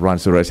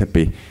runs the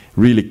recipe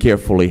really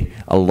carefully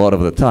a lot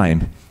of the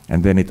time,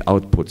 and then it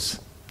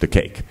outputs the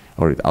cake,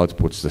 or it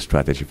outputs the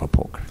strategy for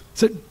poker.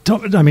 So,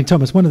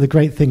 Thomas, one of the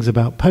great things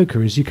about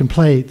poker is the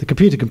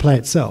computer can play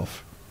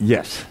itself.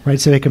 Yes. Right,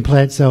 so it can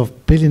play itself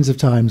billions of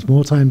times,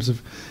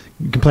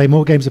 you can play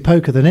more games of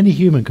poker than any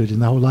human could in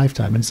the whole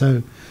lifetime, and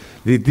so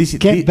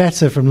get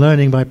better from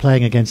learning by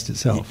playing against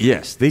itself.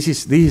 Yes, this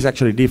is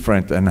actually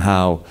different than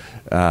how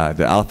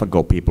the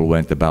AlphaGo people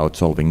went about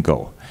solving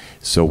Go.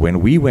 So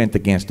when we went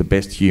against the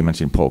best humans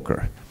in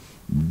poker,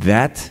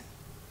 that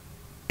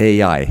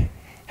AI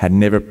had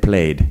never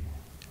played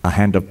a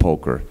hand of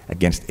poker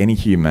against any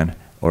human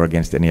or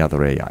against any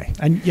other AI.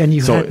 And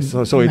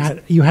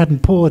you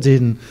hadn't poured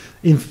in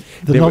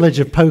the knowledge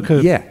of poker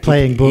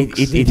playing books.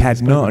 It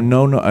had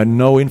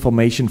no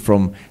information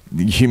from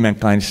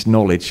humankind's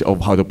knowledge of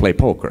how to play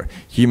poker.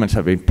 Humans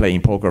have been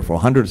playing poker for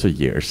hundreds of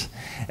years,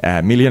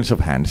 millions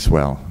of hands,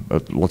 well,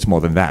 lots more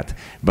than that.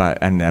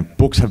 And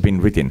books have been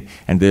written,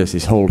 and there's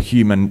this whole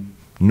human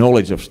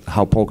knowledge of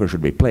how poker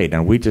should be played.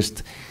 And we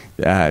just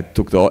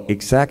took the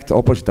exact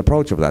opposite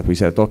approach of that. We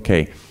said,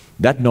 okay,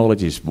 that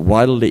knowledge is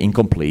wildly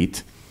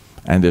incomplete,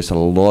 and there's a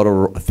lot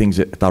of things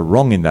that are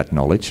wrong in that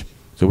knowledge,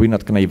 so we're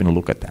not going to even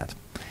look at that.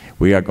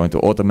 We are going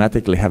to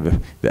automatically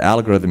have the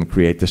algorithm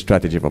create the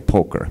strategy for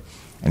poker.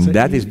 And so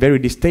that is very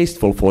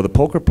distasteful for the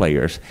poker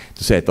players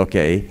to say,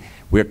 okay,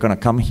 we're going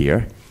to come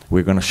here,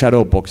 we're going to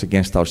shadow box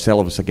against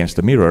ourselves against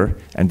the mirror,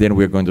 and then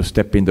we're going to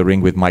step in the ring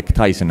with Mike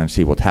Tyson and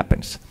see what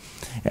happens.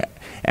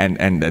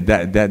 And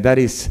that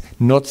is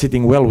not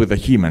sitting well with the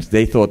humans.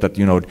 They thought that,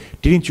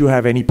 didn't you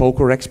have any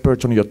poker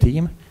experts on your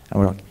team? And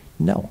we're like,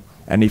 no.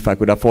 And if I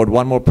could afford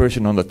one more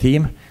person on the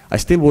team, I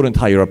still wouldn't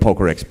hire a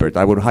poker expert.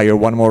 I would hire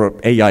one more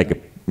AI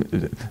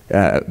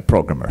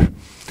programmer.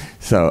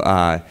 So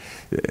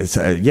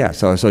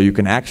you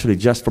can actually,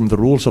 just from the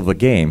rules of the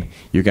game,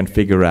 you can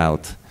figure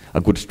out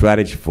a good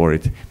strategy for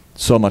it,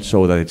 so much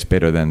so that it's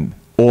better than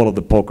all of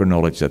the poker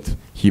knowledge that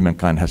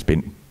humankind has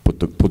been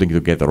putting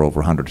together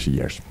over hundreds of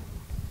years.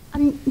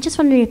 I'm just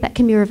wondering if that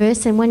can be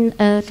reversed, and when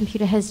a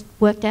computer has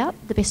worked out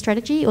the best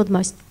strategy or the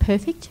most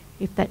perfect,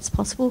 if that's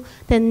possible,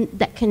 then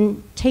that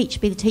can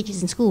be the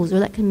teachers in schools,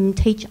 or that can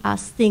teach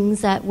us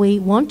things that we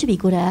want to be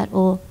good at,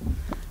 or...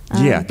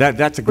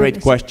 that's a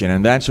great question,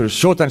 and the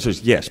short answer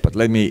is yes, but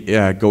let me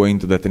go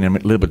into that in a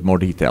little bit more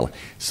detail.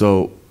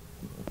 So,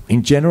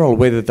 in general,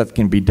 whether that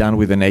can be done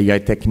with an AI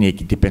technique,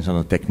 it depends on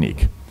the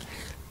technique.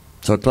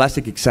 So a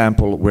classic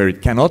example where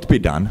it cannot be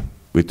done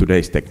with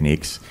today's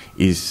techniques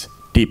is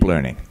deep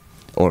learning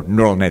or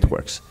neural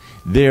networks.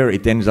 There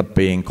it ends up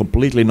being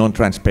completely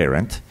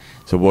non-transparent.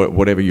 So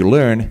whatever you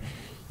learn,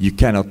 you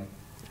cannot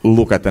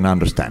look at and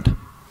understand.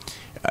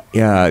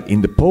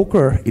 In the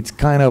poker, it's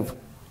kind of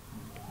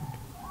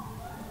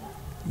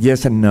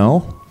yes and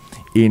no,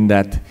 in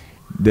that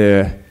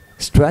the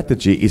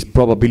strategy is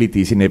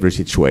probabilities in every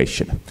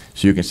situation.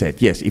 So you can say,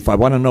 yes, if I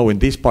want to know in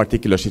this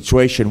particular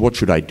situation, what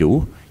should I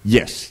do?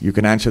 Yes, you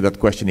can answer that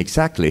question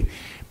exactly.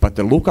 But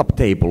the lookup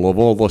table of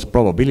all those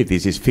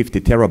probabilities is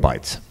 50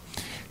 terabytes.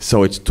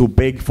 So it's too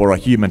big for a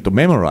human to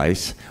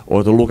memorize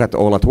or to look at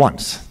all at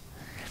once.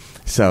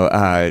 So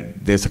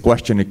there's a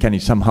question, can you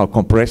somehow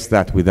compress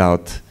that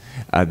without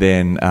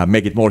then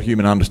make it more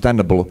human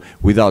understandable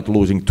without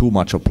losing too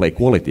much of play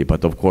quality?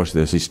 But of course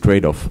there's this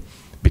trade-off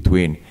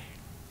between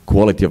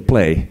quality of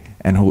play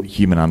and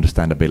human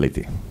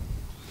understandability.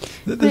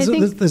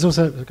 There's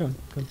also... Go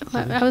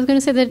on. I was going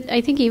to say that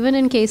I think even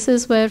in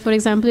cases where, for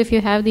example, if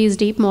you have these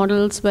deep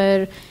models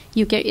where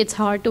it's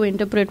hard to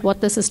interpret what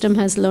the system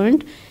has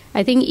learned,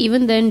 I think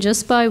even then,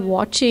 just by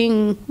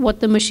watching what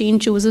the machine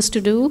chooses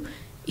to do,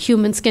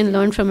 humans can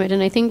learn from it.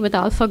 And I think with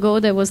AlphaGo,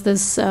 there was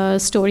this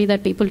story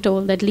that people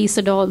told that Lee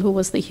Sedol, who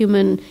was the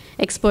human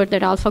expert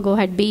that AlphaGo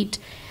had beat,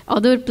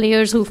 other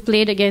players who've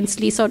played against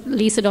Lee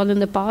Sedol in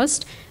the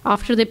past,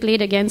 after they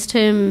played against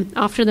him,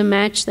 after the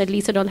match that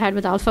Lee Sedol had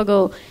with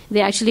AlphaGo,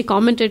 they actually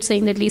commented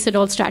saying that Lee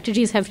Sedol's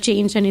strategies have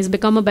changed and he's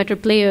become a better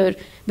player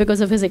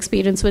because of his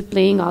experience with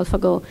playing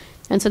AlphaGo.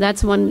 And so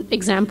that's one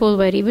example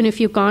where even if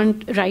you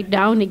can't write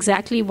down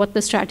exactly what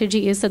the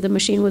strategy is that the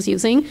machine was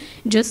using,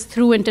 just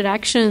through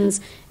interactions,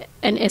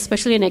 and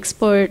especially an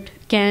expert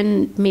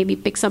can maybe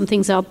pick some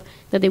things up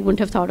that they wouldn't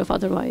have thought of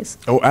otherwise.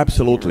 Oh,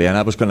 absolutely. And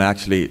I was going to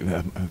actually,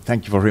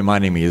 thank you for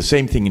reminding me, the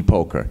same thing in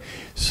poker.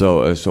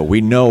 So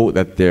we know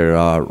that there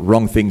are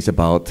wrong things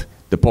about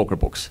the poker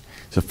books.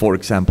 So for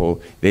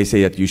example, they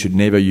say that you should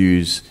never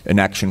use an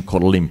action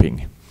called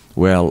limping.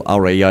 Well,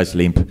 our AIs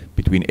limp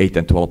between 8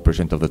 and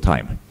 12% of the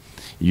time.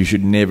 You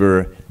should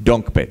never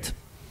donk bet.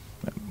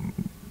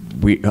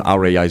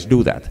 Our AIs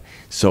do that.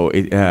 So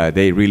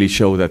they really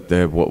show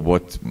that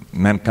what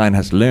mankind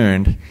has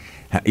learned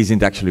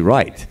isn't actually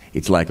right.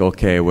 It's like,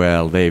 okay,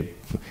 well,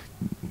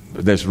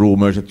 there's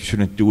rumors that you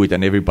shouldn't do it,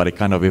 and everybody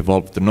kind of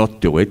evolved to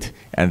not do it,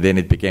 and then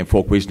it became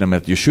folk wisdom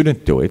that you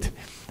shouldn't do it.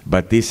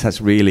 But this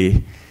has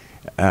really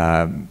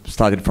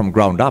started from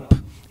ground up,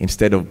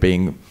 instead of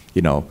being,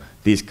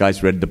 these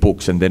guys read the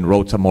books and then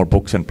wrote some more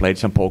books and played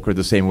some poker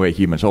the same way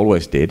humans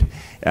always did.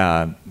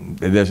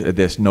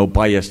 There's no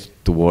bias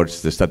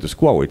towards the status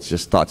quo. It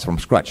just starts from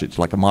scratch. It's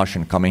like a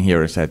Martian coming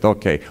here and said,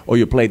 okay,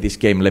 you played this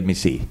game, let me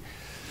see.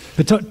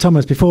 But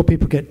Thomas, before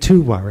people get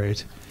too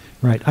worried,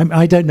 right,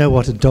 I don't know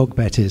what a dog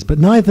bet is, but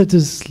neither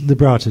does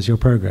Libratus, your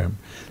program.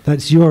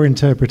 That's your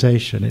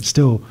interpretation.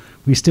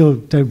 We still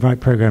don't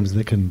write programs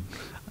that can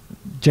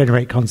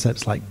generate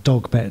concepts like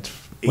dog bet,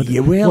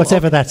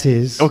 whatever that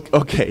is.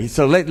 Okay,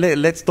 so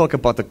let's talk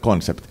about the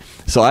concept.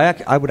 So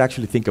I would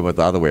actually think about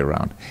the other way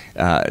around.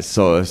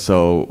 So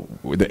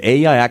the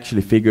AI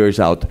actually figures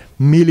out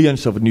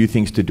millions of new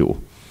things to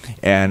do.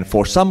 And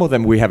for some of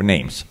them we have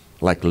names,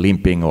 like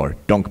limping or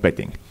donk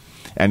betting.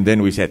 And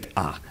then we said,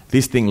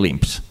 this thing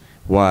limps,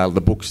 while the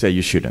books say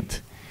you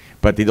shouldn't.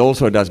 But it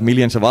also does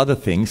millions of other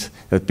things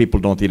that people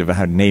don't even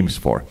have names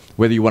for.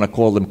 Whether you want to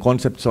call them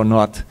concepts or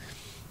not,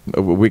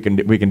 we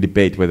can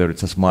debate whether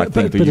it's a smart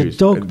thing to use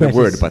the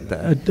word.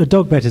 A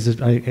dog bet is,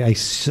 I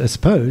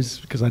suppose,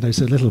 because I know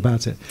so little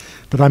about it,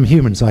 but I'm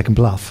human, so I can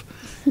bluff.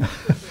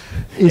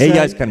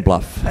 AIs can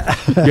bluff.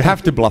 You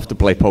have to bluff to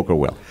play poker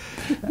well.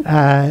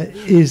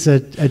 Is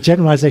a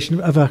generalization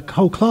of a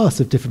whole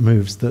class of different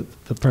moves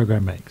that the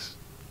program makes.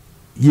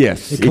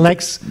 Yes. It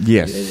collects.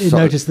 Yes.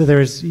 Notice that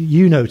there is.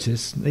 You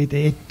notice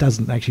it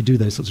doesn't actually do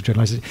those sorts of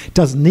generalizations. It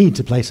doesn't need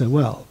to play so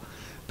well.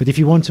 But if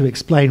you want to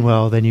explain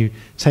well, then you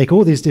take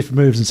all these different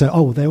moves and say,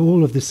 they're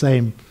all of the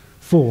same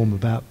form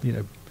about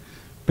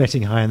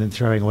betting high and then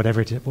throwing whatever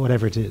it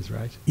is,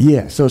 right?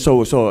 Yeah. So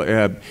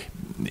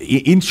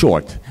in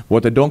short,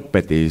 what a donk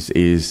bet is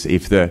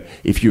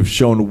if you've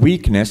shown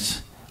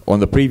weakness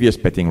on the previous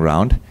betting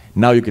round,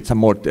 now you get some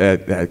more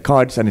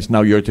cards, and it's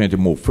now your turn to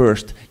move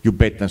first. You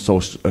bet and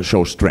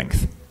show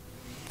strength.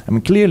 I mean,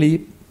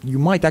 clearly you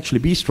might actually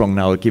be strong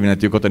now, given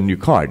that you got the new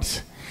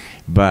cards.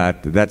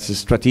 But that's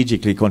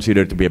strategically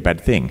considered to be a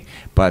bad thing.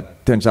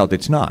 But turns out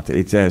it's not.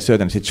 It's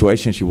certain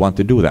situations you want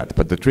to do that.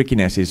 But the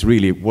trickiness is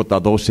really, what are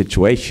those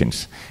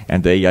situations?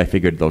 And the AI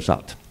figured those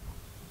out.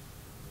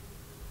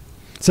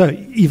 So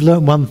you've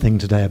learned one thing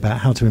today about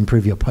how to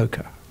improve your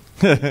poker.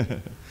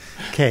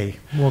 Okay,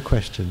 more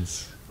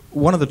questions.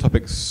 One of the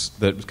topics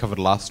that was covered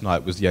last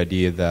night was the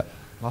idea that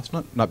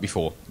night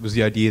before, was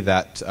the idea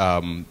that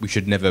we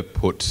should never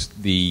put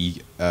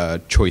the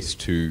choice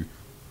to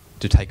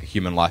take a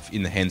human life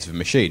in the hands of a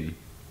machine.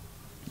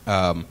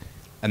 And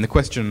the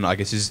question, I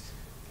guess, is,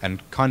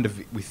 and kind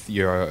of with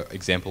your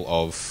example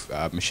of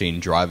machine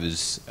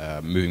drivers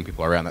moving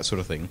people around, that sort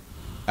of thing,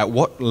 at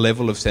what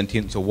level of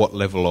sentience or what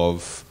level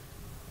of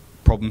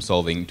problem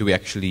solving do we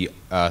actually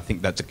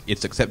think that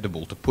it's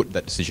acceptable to put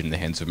that decision in the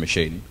hands of a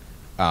machine?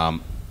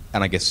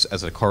 And I guess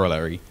as a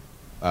corollary,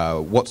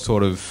 what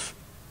sort of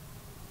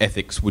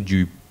ethics would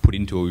you put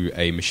into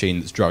a machine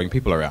that's driving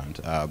people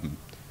around?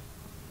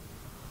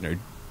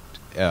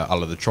 A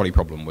la the trolley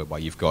problem, whereby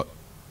you've got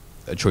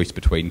a choice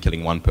between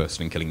killing one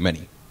person and killing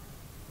many.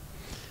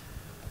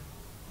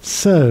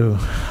 So,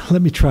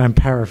 let me try and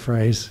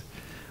paraphrase.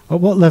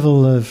 At what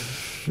level of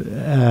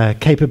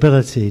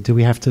capability do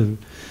we have to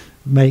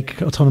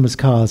make autonomous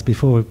cars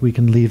before we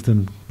can leave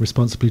them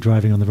responsibly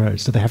driving on the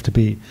roads? Do they have to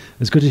be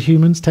as good as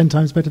humans, 10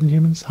 times better than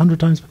humans, 100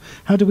 times?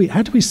 How do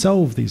we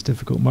solve these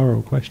difficult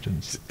moral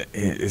questions?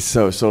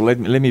 So let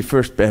me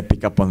first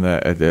pick up on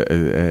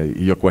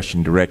your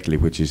question directly,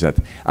 which is that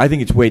I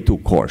think it's way too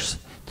coarse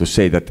to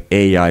say that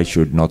AI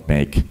should not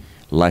make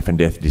life and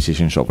death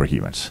decisions over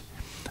humans.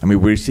 I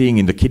mean, we're seeing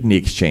in the kidney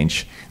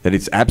exchange that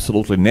it's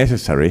absolutely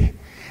necessary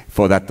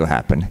for that to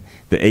happen.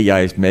 The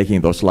AI is making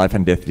those life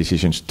and death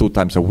decisions 2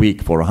 times a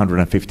week for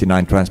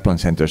 159 transplant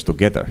centers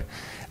together.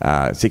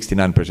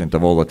 69%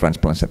 of all the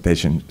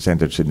transplantation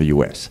centers in the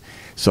US.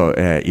 So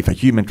if a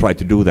human tried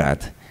to do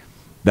that,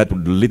 that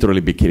would literally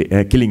be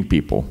killing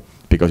people,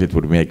 because it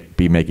would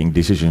be making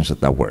decisions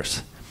that are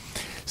worse.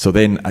 So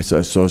then,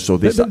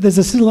 this. But there's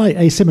a slight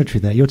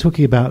asymmetry there. You're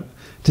talking about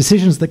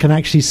decisions that can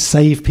actually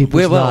save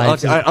people's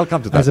lives, I'll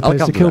come to that. as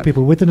opposed to kill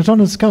people. With an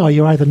autonomous car,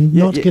 you're either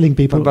not killing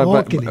people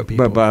or killing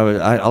people.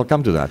 But I'll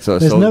come to that.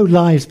 There's no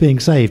lives being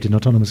saved in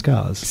autonomous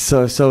cars.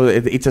 So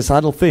it's a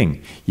subtle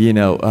thing.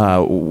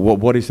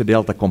 What is the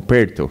delta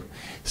compared to?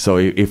 So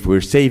if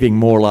we're saving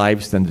more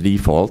lives than the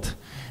default,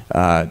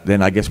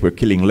 then I guess we're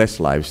killing less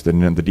lives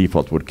than the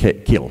default would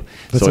kill.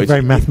 That's a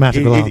very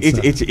mathematical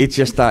answer.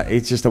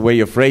 It's just a way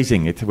of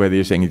phrasing it, whether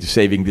you're saying you're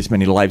saving this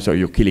many lives or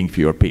you're killing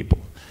fewer people.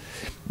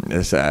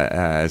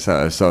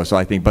 So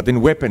I think, but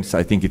in weapons,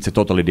 I think it's a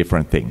totally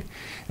different thing.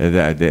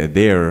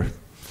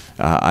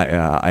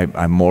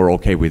 I'm more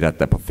okay with that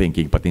type of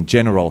thinking. But in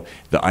general,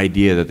 the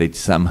idea that it's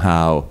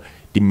somehow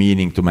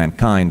demeaning to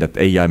mankind that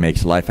AI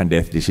makes life and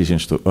death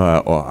decisions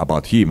or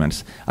about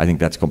humans, I think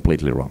that's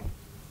completely wrong.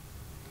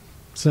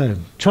 So,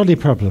 trolley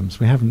problems.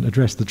 We haven't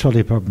addressed the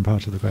trolley problem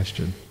part of the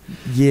question.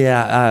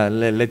 Yeah,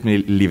 let me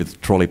leave the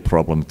trolley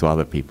problem to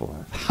other people.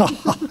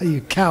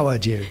 You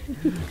coward, you.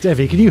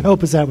 Devi, can you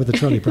help us out with the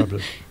trolley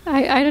problem?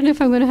 I don't know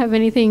if I'm going to have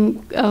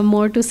anything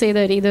more to say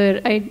that either.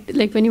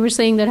 Like when you were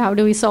saying that how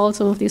do we solve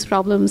some of these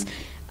problems,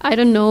 I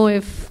don't know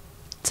if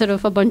sort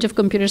of a bunch of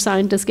computer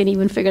scientists can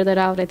even figure that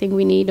out. I think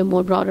we need a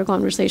more broader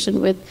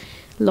conversation with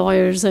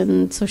lawyers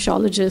and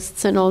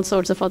sociologists and all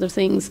sorts of other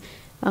things.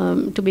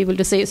 To be able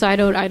to say, so I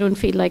don't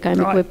feel like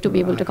I'm equipped to be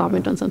able to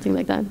comment on something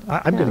like that.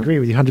 I'm going to agree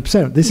with you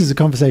 100%. This is a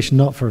conversation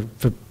not for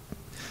the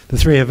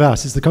three of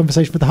us. It's the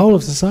conversation for the whole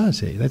of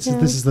society. This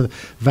is the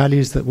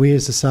values that we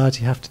as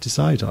society have to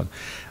decide on.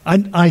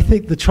 And I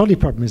think the trolley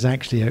problem is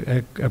actually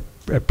a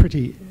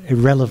pretty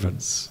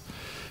irrelevance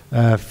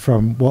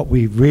from what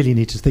we really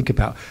need to think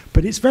about.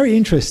 But it's very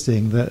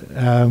interesting that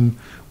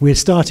we're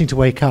starting to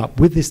wake up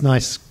with this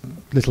nice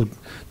little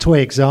toy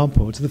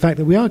example to the fact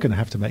that we are going to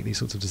have to make these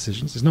sorts of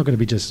decisions. It's not going to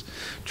be just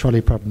trolley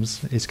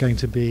problems. It's going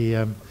to be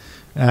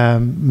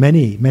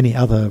many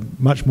other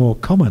much more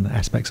common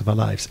aspects of our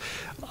lives.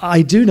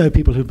 I do know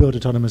people who build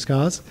autonomous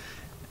cars,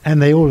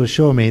 and they all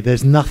assure me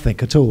there's nothing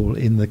at all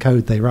in the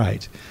code they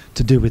write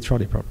to do with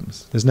trolley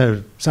problems. There's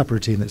no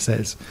subroutine that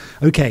says,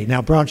 okay,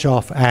 now branch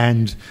off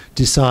and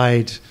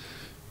decide,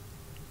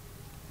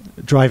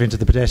 drive into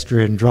the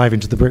pedestrian, drive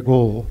into the brick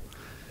wall,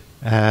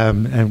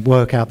 and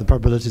work out the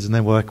probabilities and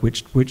then work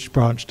which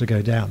branch to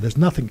go down. There's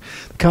nothing.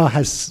 The car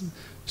has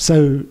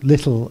so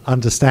little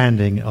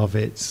understanding of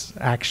its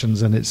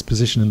actions and its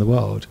position in the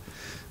world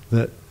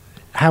that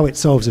how it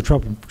solves a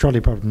trolley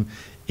problem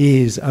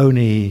is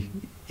only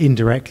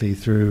indirectly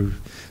through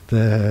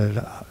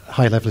the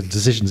high level of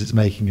decisions it's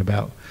making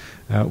about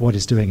what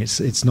it's doing.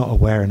 It's not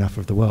aware enough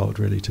of the world,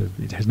 really.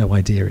 It has no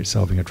idea it's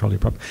solving a trolley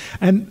problem.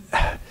 And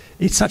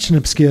it's such an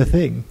obscure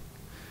thing.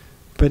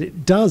 But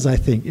it does, I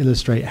think,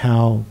 illustrate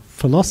how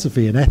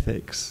philosophy and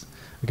ethics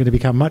are going to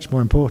become much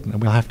more important,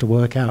 and we'll have to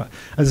work out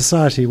as a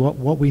society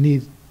what we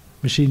need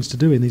machines to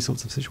do in these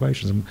sorts of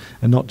situations,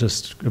 and not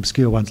just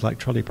obscure ones like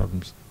trolley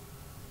problems.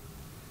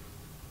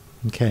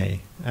 Okay,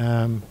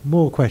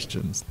 more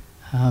questions.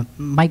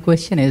 My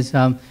question is,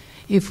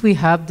 if we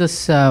have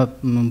this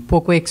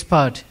POCO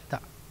expert, the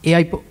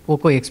AI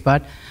POCO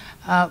expert,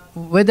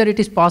 whether it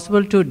is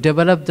possible to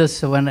develop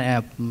this one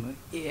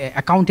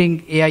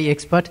accounting AI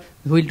expert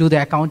who will do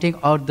the accounting,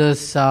 or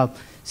this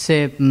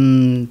say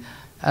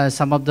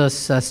some of the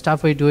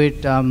stuff we do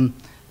it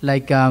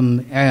like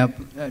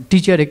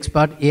teacher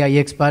expert, AI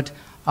expert,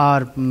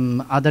 or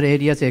other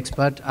areas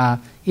expert.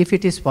 If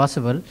it is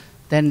possible,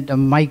 then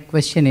my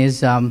question is,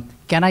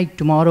 can I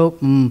tomorrow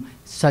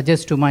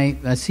suggest to my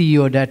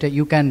CEO that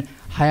you can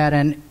hire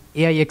an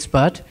AI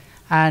expert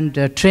and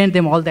train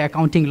them all the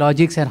accounting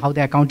logics and how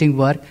the accounting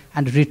work,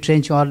 and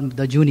retrench all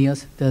the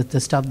juniors, the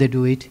stuff they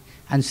do it,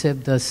 and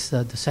save the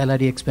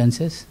salary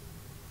expenses,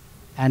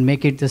 and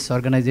make it this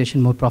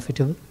organization more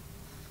profitable?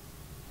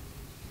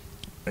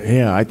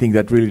 Yeah, I think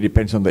that really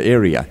depends on the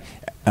area,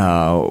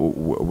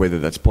 whether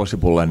that's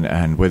possible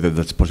and whether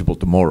that's possible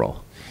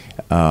tomorrow.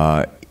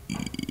 The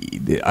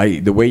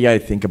way I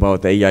think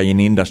about AI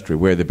in industry,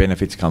 where the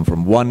benefits come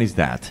from, one is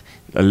that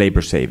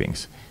labor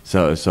savings.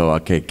 So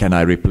okay, can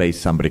I replace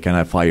somebody? Can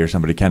I fire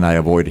somebody? Can I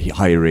avoid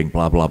hiring?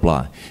 Blah blah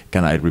blah.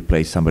 Can I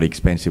replace somebody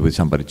expensive with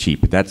somebody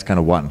cheap? That's kind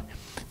of one.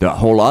 The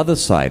whole other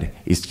side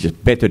is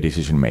just better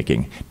decision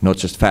making, not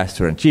just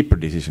faster and cheaper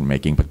decision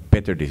making, but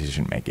better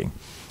decision making.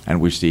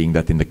 And we're seeing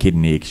that in the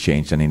kidney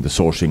exchange and in the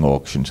sourcing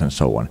auctions and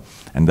so on.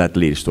 And that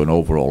leads to an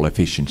overall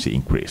efficiency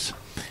increase.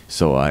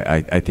 So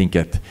I think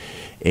that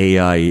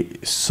AI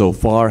so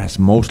far has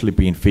mostly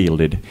been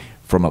fielded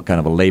from a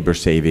kind of a labor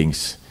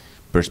savings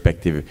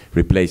perspective,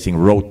 replacing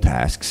rote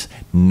tasks,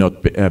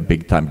 not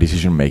big-time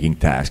decision-making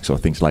tasks or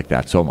things like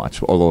that so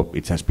much, although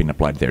it has been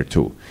applied there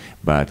too.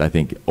 But I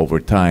think over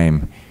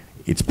time,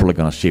 it's probably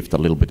going to shift a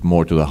little bit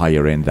more to the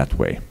higher end that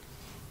way.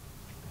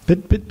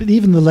 But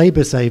even the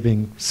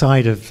labor-saving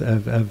side of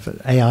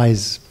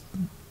AI's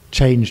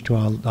change to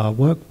our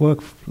work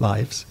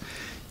lives,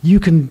 you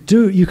can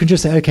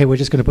just say, okay, we're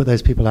just going to put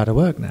those people out of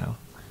work now.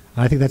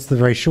 And I think that's the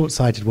very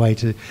short-sighted way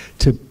to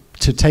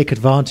to take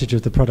advantage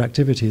of the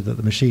productivity that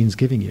the machine's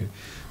giving you.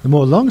 The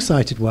more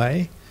long-sighted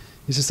way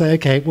is to say,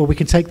 okay, well, we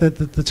can take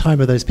the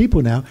time of those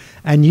people now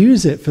and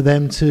use it for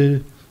them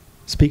to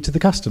speak to the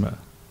customer,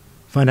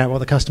 find out what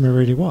the customer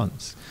really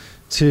wants,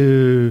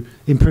 to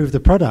improve the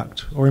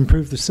product or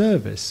improve the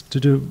service, to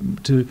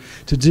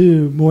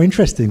do more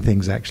interesting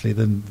things actually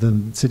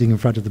than sitting in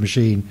front of the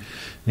machine,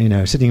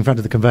 sitting in front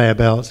of the conveyor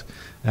belt,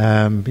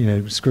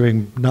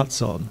 screwing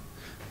nuts on,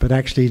 but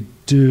actually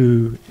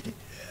do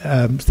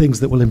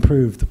things that will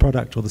improve the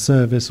product or the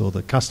service or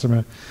the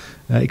customer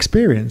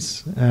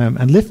experience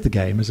and lift the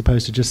game as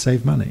opposed to just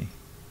save money.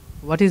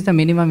 What is the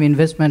minimum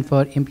investment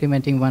for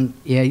implementing one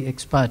AI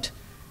expert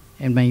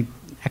in my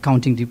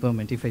accounting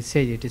department, if I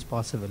say it is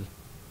possible?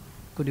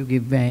 Could you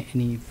give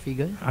any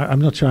figure?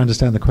 I'm not sure I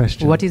understand the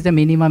question. What is the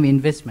minimum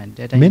investment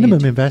that I Minimum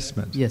need?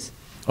 investment? Yes.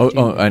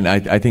 And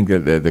I think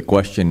that the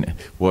question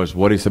was,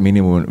 what is the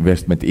minimum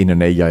investment in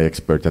an AI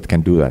expert that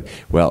can do that?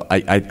 Well,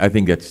 I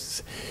think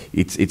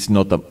it's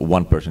not a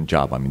one-person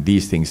job. I mean,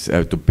 these things,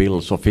 to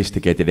build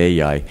sophisticated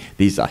AI,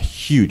 these are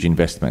huge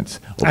investments.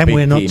 And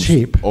we're not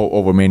cheap.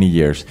 Over many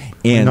years.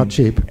 We're not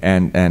cheap.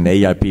 And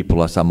AI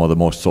people are some of the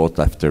most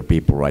sought-after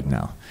people right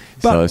now.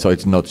 So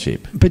it's not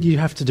cheap. But you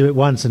have to do it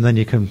once and then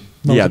you can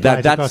multiply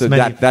it across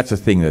many, that's a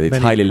thing, that it's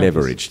highly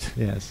leveraged.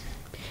 Yes.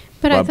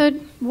 But I thought,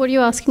 were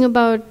you asking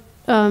about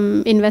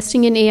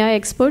investing in AI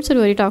experts, or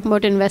were you talking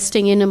about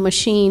investing in a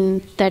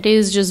machine that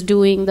is just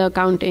doing the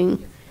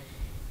accounting?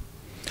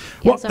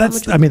 Well,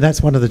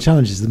 that's one of the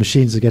challenges. The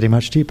machines are getting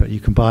much cheaper. You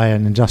can buy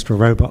an industrial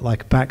robot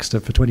like Baxter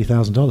for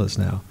 $20,000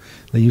 now.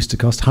 They used to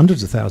cost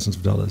hundreds of thousands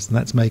of dollars, and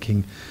that's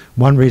making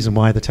one reason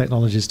why the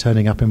technology is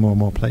turning up in more and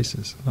more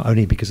places. Not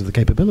only because of the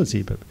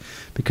capability, but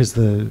because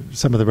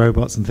some of the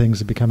robots and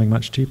things are becoming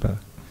much cheaper.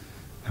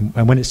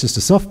 And when it's just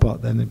a soft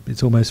bot, then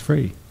it's almost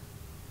free.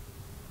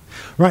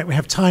 Right, we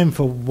have time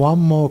for one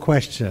more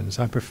question.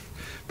 So I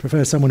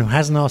prefer someone who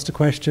hasn't asked a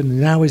question.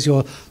 Now is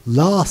your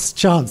last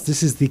chance.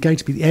 This is going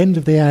to be the end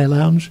of the AI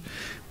Lounge.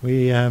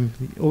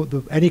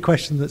 Any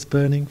question that's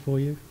burning for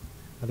you?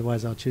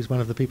 Otherwise, I'll choose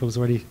one of the people who's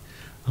already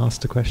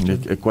asked a question.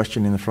 A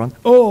question in the front?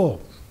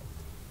 Oh,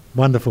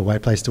 wonderful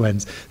place to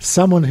end.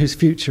 Someone whose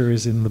future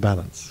is in the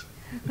balance.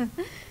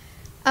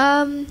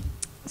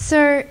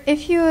 So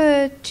if you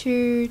were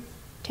to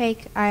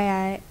take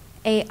AI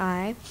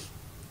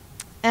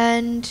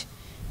and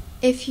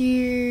if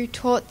you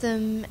taught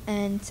them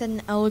and set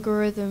an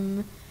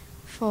algorithm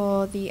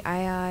for the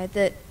AI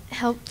that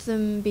helped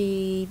them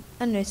be,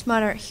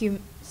 smarter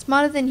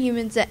than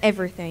humans at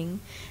everything,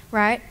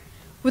 right?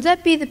 Would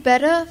it be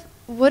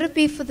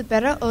for the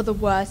better or the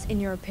worse, in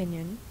your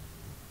opinion?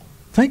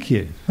 Thank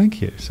you.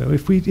 So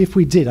if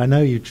we did, I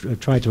know you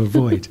tried to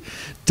avoid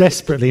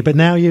desperately, but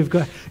now you've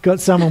got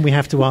someone we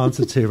have to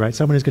answer to, right?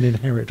 Someone who's going to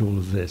inherit all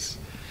of this.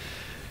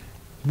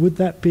 Would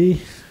that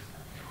be?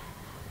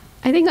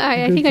 I think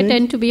I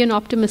tend to be an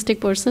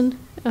optimistic person,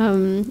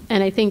 and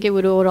I think it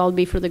would overall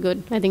be for the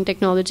good. I think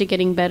technology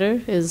getting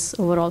better is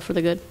overall for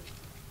the good.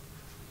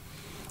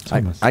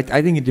 I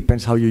think it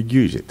depends how you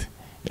use it,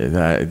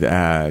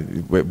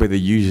 whether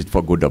you use it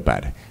for good or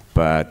bad.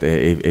 But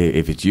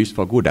if it's used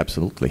for good,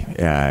 absolutely,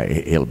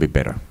 it'll be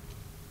better.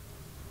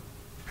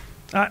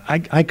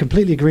 I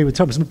completely agree with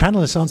Thomas.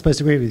 Panelists aren't supposed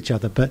to agree with each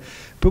other, but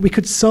we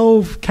could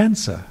solve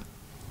cancer.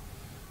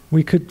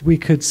 We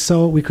could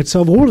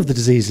solve all of the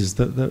diseases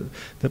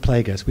that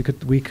plague us.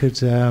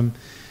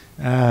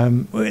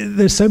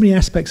 There's so many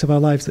aspects of our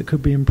lives that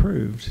could be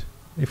improved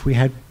if we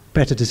had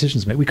better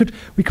decisions made. We could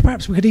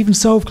even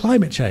solve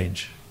climate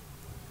change,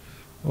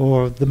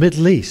 or the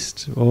Middle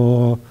East,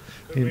 or.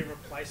 Could we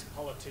replace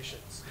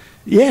politicians?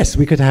 Yes,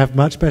 we could have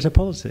much better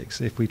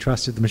politics if we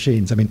trusted the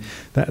machines. I mean,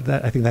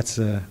 I think that's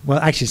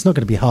actually, it's not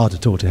going to be hard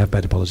at all to have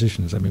better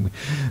politicians. I mean,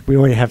 we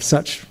already have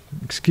such,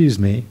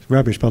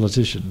 rubbish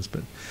politicians.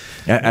 But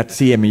at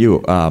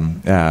CMU,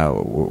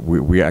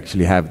 we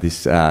actually have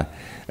this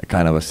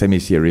kind of a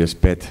semi-serious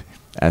bet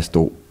as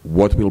to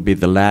what will be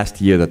the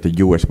last year that the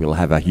US will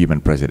have a human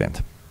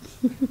president.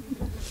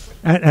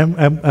 And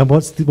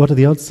what are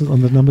the odds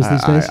on the numbers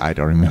these days? I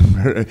don't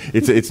remember.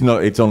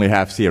 It's only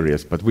half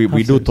serious, but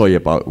we do toy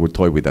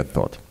with that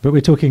thought. But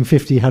we're talking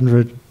 50,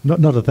 100, not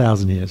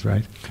 1,000 years,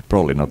 right?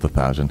 Probably not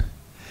 1,000.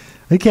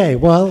 Okay,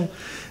 well,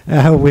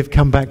 we've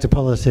come back to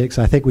politics.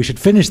 I think we should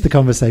finish the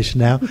conversation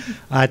now.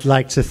 I'd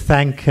like to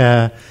thank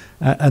a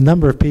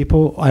number of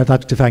people. I'd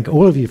like to thank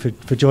all of you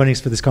for joining us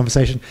for this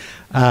conversation.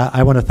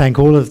 I want to thank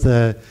all of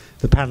the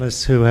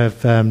panelists who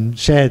have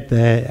shared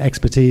their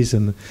expertise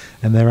and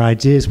their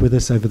ideas with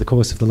us over the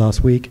course of the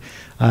last week.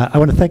 I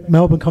want to thank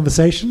Melbourne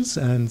Conversations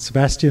and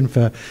Sebastian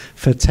for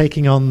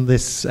taking on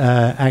this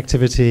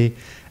activity.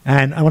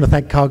 And I want to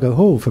thank Cargo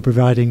Hall for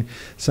providing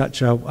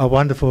such a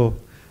wonderful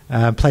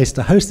place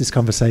to host this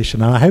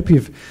conversation. And I hope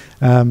you've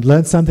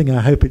learned something. And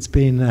I hope it's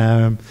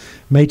been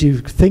made you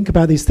think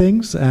about these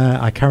things.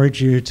 I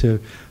encourage you to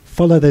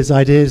follow those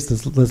ideas.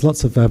 There's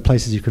lots of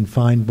places you can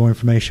find more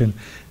information,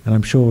 and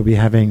I'm sure we'll be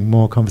having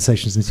more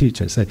conversations in the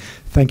future. So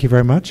thank you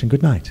very much and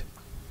good night.